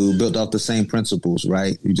 We were built off the same principles,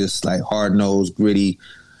 right? You just hard nosed, gritty.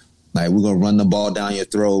 We're gonna run the ball down your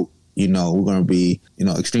throat. We're going to be,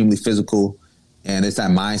 extremely physical, and it's that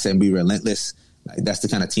mindset and be relentless. That's the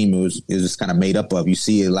kind of team it was just kind of made up of. You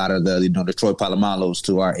see a lot of the, the Troy Polamalos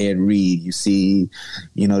to our Ed Reed. You see,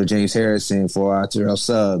 the James Harrison for our Terrell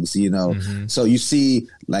Suggs, So you see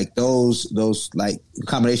those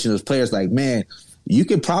combination of those players, man, you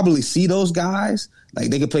could probably see those guys.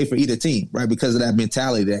 They could play for either team, right? Because of that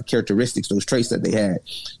mentality, that characteristics, those traits that they had.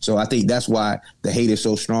 So I think that's why the hate is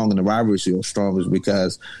so strong and the rivalry is so strong, is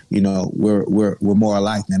because, we're more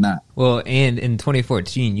alike than not. Well, and in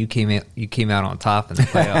 2014, you came out on top in the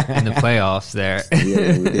playoffs there.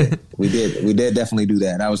 Yeah, we did definitely do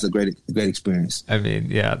that. That was a great experience. I mean,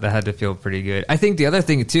 yeah, that had to feel pretty good. I think the other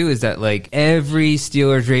thing too is that every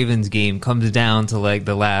Steelers Ravens game comes down to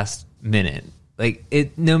the last minute.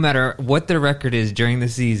 No matter what the record is during the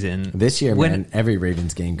season. This year, man, every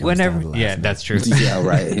Ravens game comes down to the last minute. That's true. Yeah,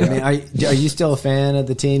 right. Yeah. I mean, are you still a fan of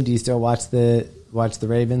the team? Do you still watch the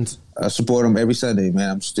Ravens? I support them every Sunday, man.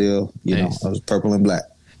 I'm still, nice. I was purple and black.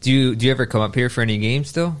 Do you ever come up here for any games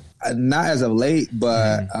still? Not as of late,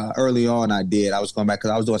 but early on I did. I was going back because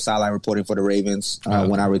I was doing sideline reporting for the Ravens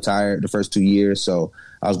when I retired the first 2 years. So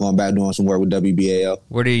I was going back doing some work with WBAL.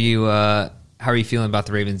 What are you... how are you feeling about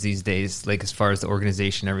the Ravens these days, as far as the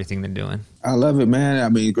organization, everything they're doing? I love it, man. I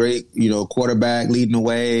mean, great, quarterback leading the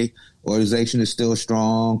way. Organization is still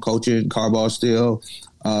strong. Coaching, Carball's still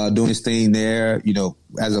doing his thing there.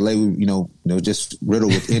 As of late, just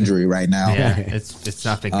riddled with injury right now. Yeah, it's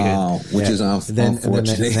not been good. Which is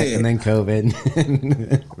unfortunate. And then COVID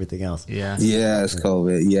and everything else. Yeah. Yeah, it's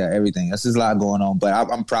COVID. Yeah, everything. There's a lot going on. But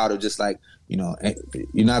I'm proud of just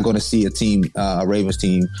you're not going to see a Ravens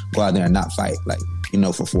team go out there and not fight,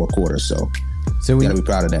 for 4 quarters. So we got to be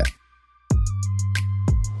proud of that.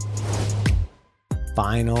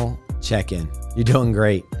 Final check-in. You're doing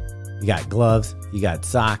great. You got gloves. You got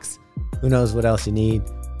socks. Who knows what else you need?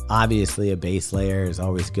 Obviously, a base layer is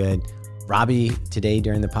always good. Robbie today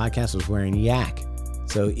during the podcast was wearing yak.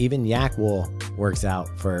 So even yak wool works out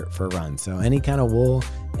for runs. So any kind of wool,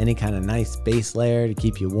 any kind of nice base layer to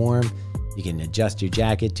keep you warm. You can adjust your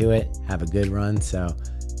jacket to it, have a good run. So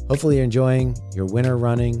hopefully you're enjoying your winter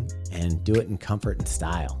running and do it in comfort and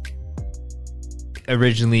style.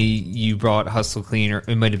 Originally, you brought Hustle Clean, or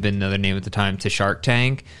it might have been another name at the time, to Shark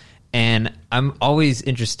Tank. And I'm always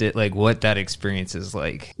interested, like, what that experience is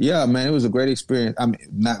like. Yeah, man, it was a great experience. I mean,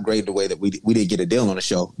 not great the way that we didn't get a deal on the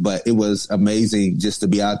show, but it was amazing just to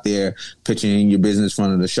be out there pitching your business in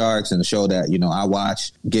front of the sharks and the show that, I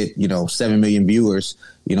watch get, 7 million viewers,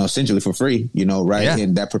 essentially for free, right? Yeah.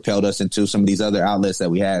 And that propelled us into some of these other outlets that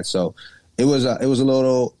we had. So it was a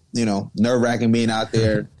little, nerve wracking being out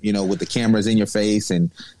there, with the cameras in your face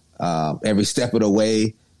and every step of the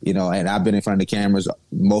way. And I've been in front of the cameras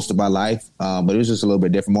most of my life, but it was just a little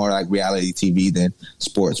bit different, more like reality TV than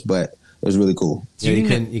sports. But it was really cool. Yeah,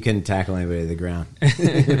 you couldn't tackle anybody to the ground.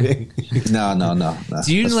 No.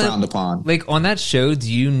 Do you That's frowned upon. Like on that show?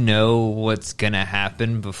 Do you know what's gonna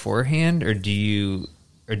happen beforehand, or do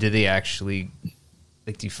they actually?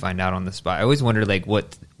 Like, do you find out on the spot? I always wonder, like,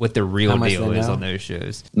 what the real deal is on those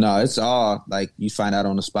shows. No, it's all like you find out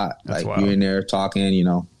on the spot. That's like wild. You're in there talking,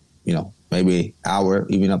 maybe hour,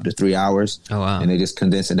 even up to 3 hours. Oh, wow. And they just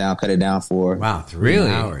condense it down, cut it down for 3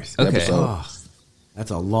 hours. Okay. Oh,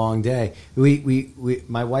 that's a long day. We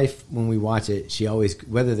my wife, when we watch it, she always,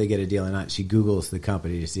 whether they get a deal or not, she Googles the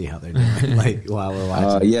company to see how they're doing, like while we're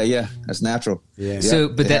watching. Yeah. That's natural. Yeah. So,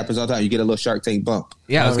 but that happens all the time. You get a little Shark Tank bump.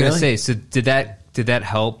 Yeah, I was going to say, so did that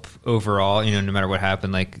help overall, no matter what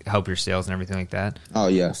happened, like help your sales and everything like that? Oh,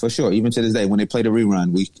 yeah, for sure. Even to this day, when they play the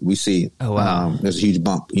rerun, we see it. Oh, wow. There's a huge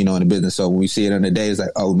bump, in the business. So when we see it on the day, it's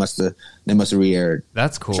like, they must have re-aired.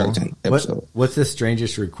 That's cool. Shark Tank episode. What's the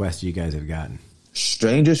strangest request you guys have gotten?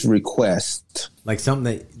 Strangest request? Like something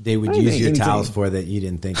that they would use your towels for that you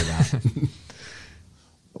didn't think about.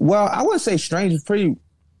 Well, I would say strange is pretty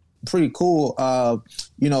cool. It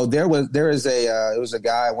was a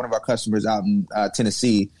guy, one of our customers out in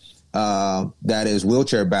Tennessee, that is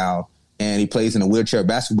wheelchair bound, and he plays in a wheelchair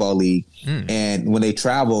basketball league. And when they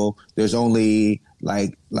travel, there's only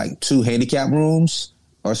like 2 handicap rooms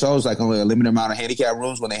or so. It's like only a limited amount of handicap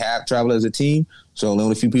rooms when they have travel as a team. So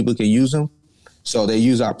only a few people can use them. So they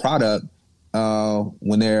use our product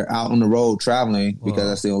when they're out on the road traveling, because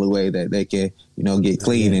that's the only way that they can, get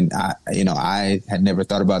clean. And I had never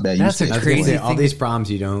thought about that. That's a crazy. All these problems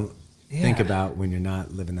you don't think about when you're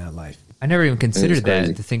not living that life. I never even considered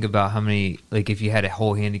that, to think about how many, like if you had a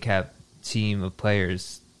whole handicap team of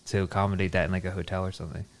players to accommodate that in like a hotel or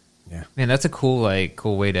something. Yeah, man, that's a cool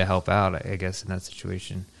way to help out, I guess, in that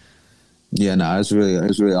situation. Yeah, no, it's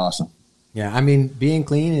really awesome. Yeah, I mean, being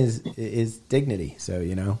clean is dignity. So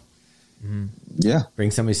yeah,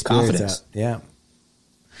 bring somebody's spirits out. Yeah.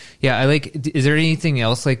 I like. Is there anything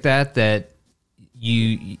else like that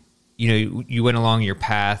you went along your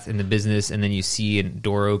path in the business, and then you see a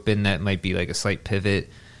door open that might be like a slight pivot,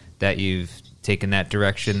 that you've taken that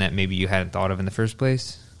direction that maybe you hadn't thought of in the first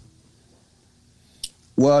place?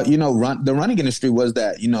 Well, the running industry was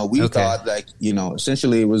that, we thought like,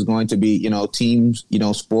 essentially it was going to be, teams,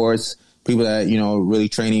 sports, people that, really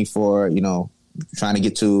training for, trying to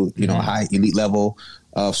get to, a high elite level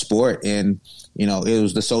of sport. And, it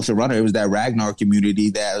was the social runner. It was that Ragnar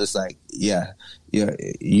community that was like,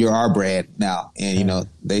 you're our brand now. And,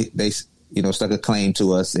 they stuck a claim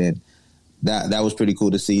to us, and that was pretty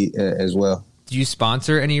cool to see as well. Do you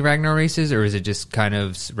sponsor any Ragnar races, or is it just kind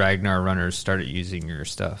of Ragnar runners started using your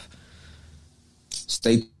stuff?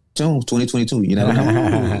 Stay tuned, 2022. You never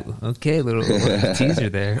know. Okay, little teaser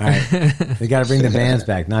there. All right. We got to bring the bands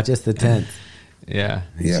back, not just the tent. Yeah.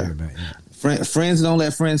 Sure, friends don't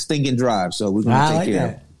let friends stink and drive, so we're going to take care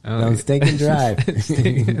of it. Don't stink and drive. That's a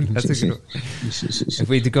good one. If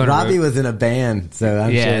we go Robbie was in a band, so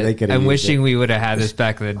I'm sure they could have. I'm wishing we would have had this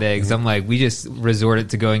back in the day, because I'm like, we just resorted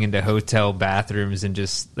to going into hotel bathrooms and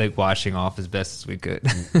just like washing off as best as we could.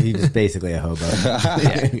 He was basically a hobo.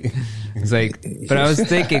 It's like, but I was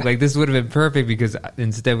thinking like this would have been perfect, because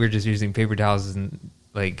instead we were just using paper towels and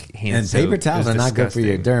like hand and soap. Paper towels are not good for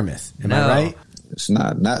your dermis. Am I right? It's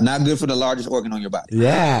not good for the largest organ on your body.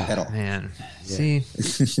 Yeah. At all. Man. See?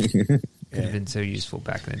 Could have been so useful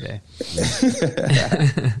back in the day.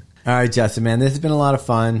 All right, Justin, man, this has been a lot of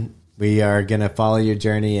fun. We are going to follow your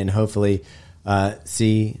journey and hopefully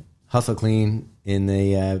see Hustle Clean in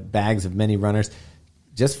the bags of many runners,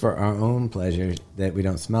 just for our own pleasure, that we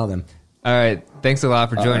don't smell them. All right. Thanks a lot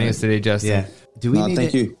for joining us today, Justin. Yeah. Do we need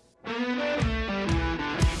thank you.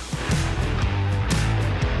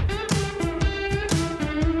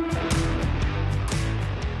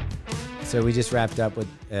 So we just wrapped up with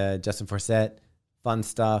Justin Forsett. Fun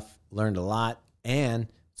stuff. Learned a lot. And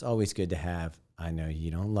it's always good to have, I know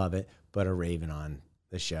you don't love it, but a Raven on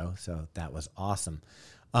the show. So that was awesome.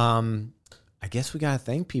 I guess we got to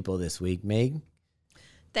thank people this week. Meg?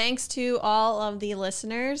 Thanks to all of the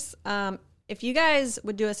listeners. if you guys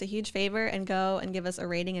would do us a huge favor and go and give us a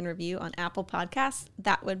rating and review on Apple Podcasts,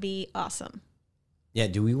 that would be awesome. Yeah.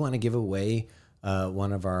 Do we want to give away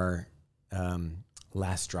one of our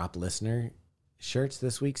Last Drop listener shirts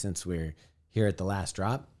this week since we're here at the Last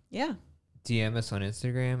Drop? Yeah. DM us on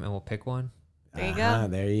Instagram and we'll pick one. There you go.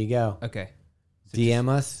 There you go. Okay. So DM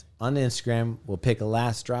us on Instagram. We'll pick a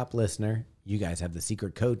Last Drop listener. You guys have the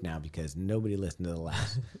secret code now because nobody listened to the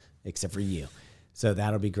last except for you. So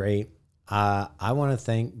that'll be great. I want to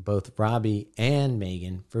thank both Robbie and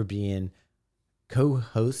Megan for being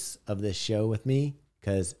co-hosts of this show with me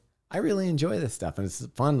because I really enjoy this stuff and it's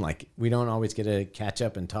fun. Like we don't always get to catch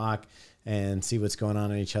up and talk and see what's going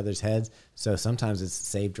on in each other's heads. So sometimes it's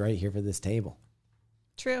saved right here for this table.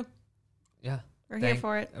 True. Yeah. We're here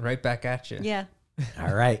for it. Right back at you. Yeah.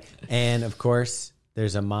 All right. And of course,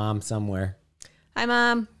 there's a mom somewhere. Hi,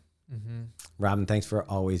 Mom. Mm-hmm. Robin, thanks for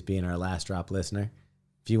always being our Last Drop listener.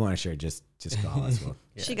 If you want a shirt, just call us.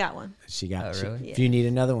 Yeah. She got one. She got. Oh, really? If you need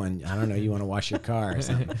another one, I don't know. You want to wash your car or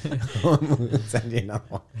something? We'll send you another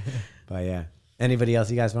one. But yeah, anybody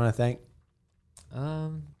else you guys want to thank?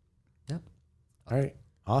 Yep. All right,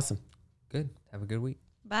 awesome. Good. Have a good week.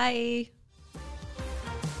 Bye.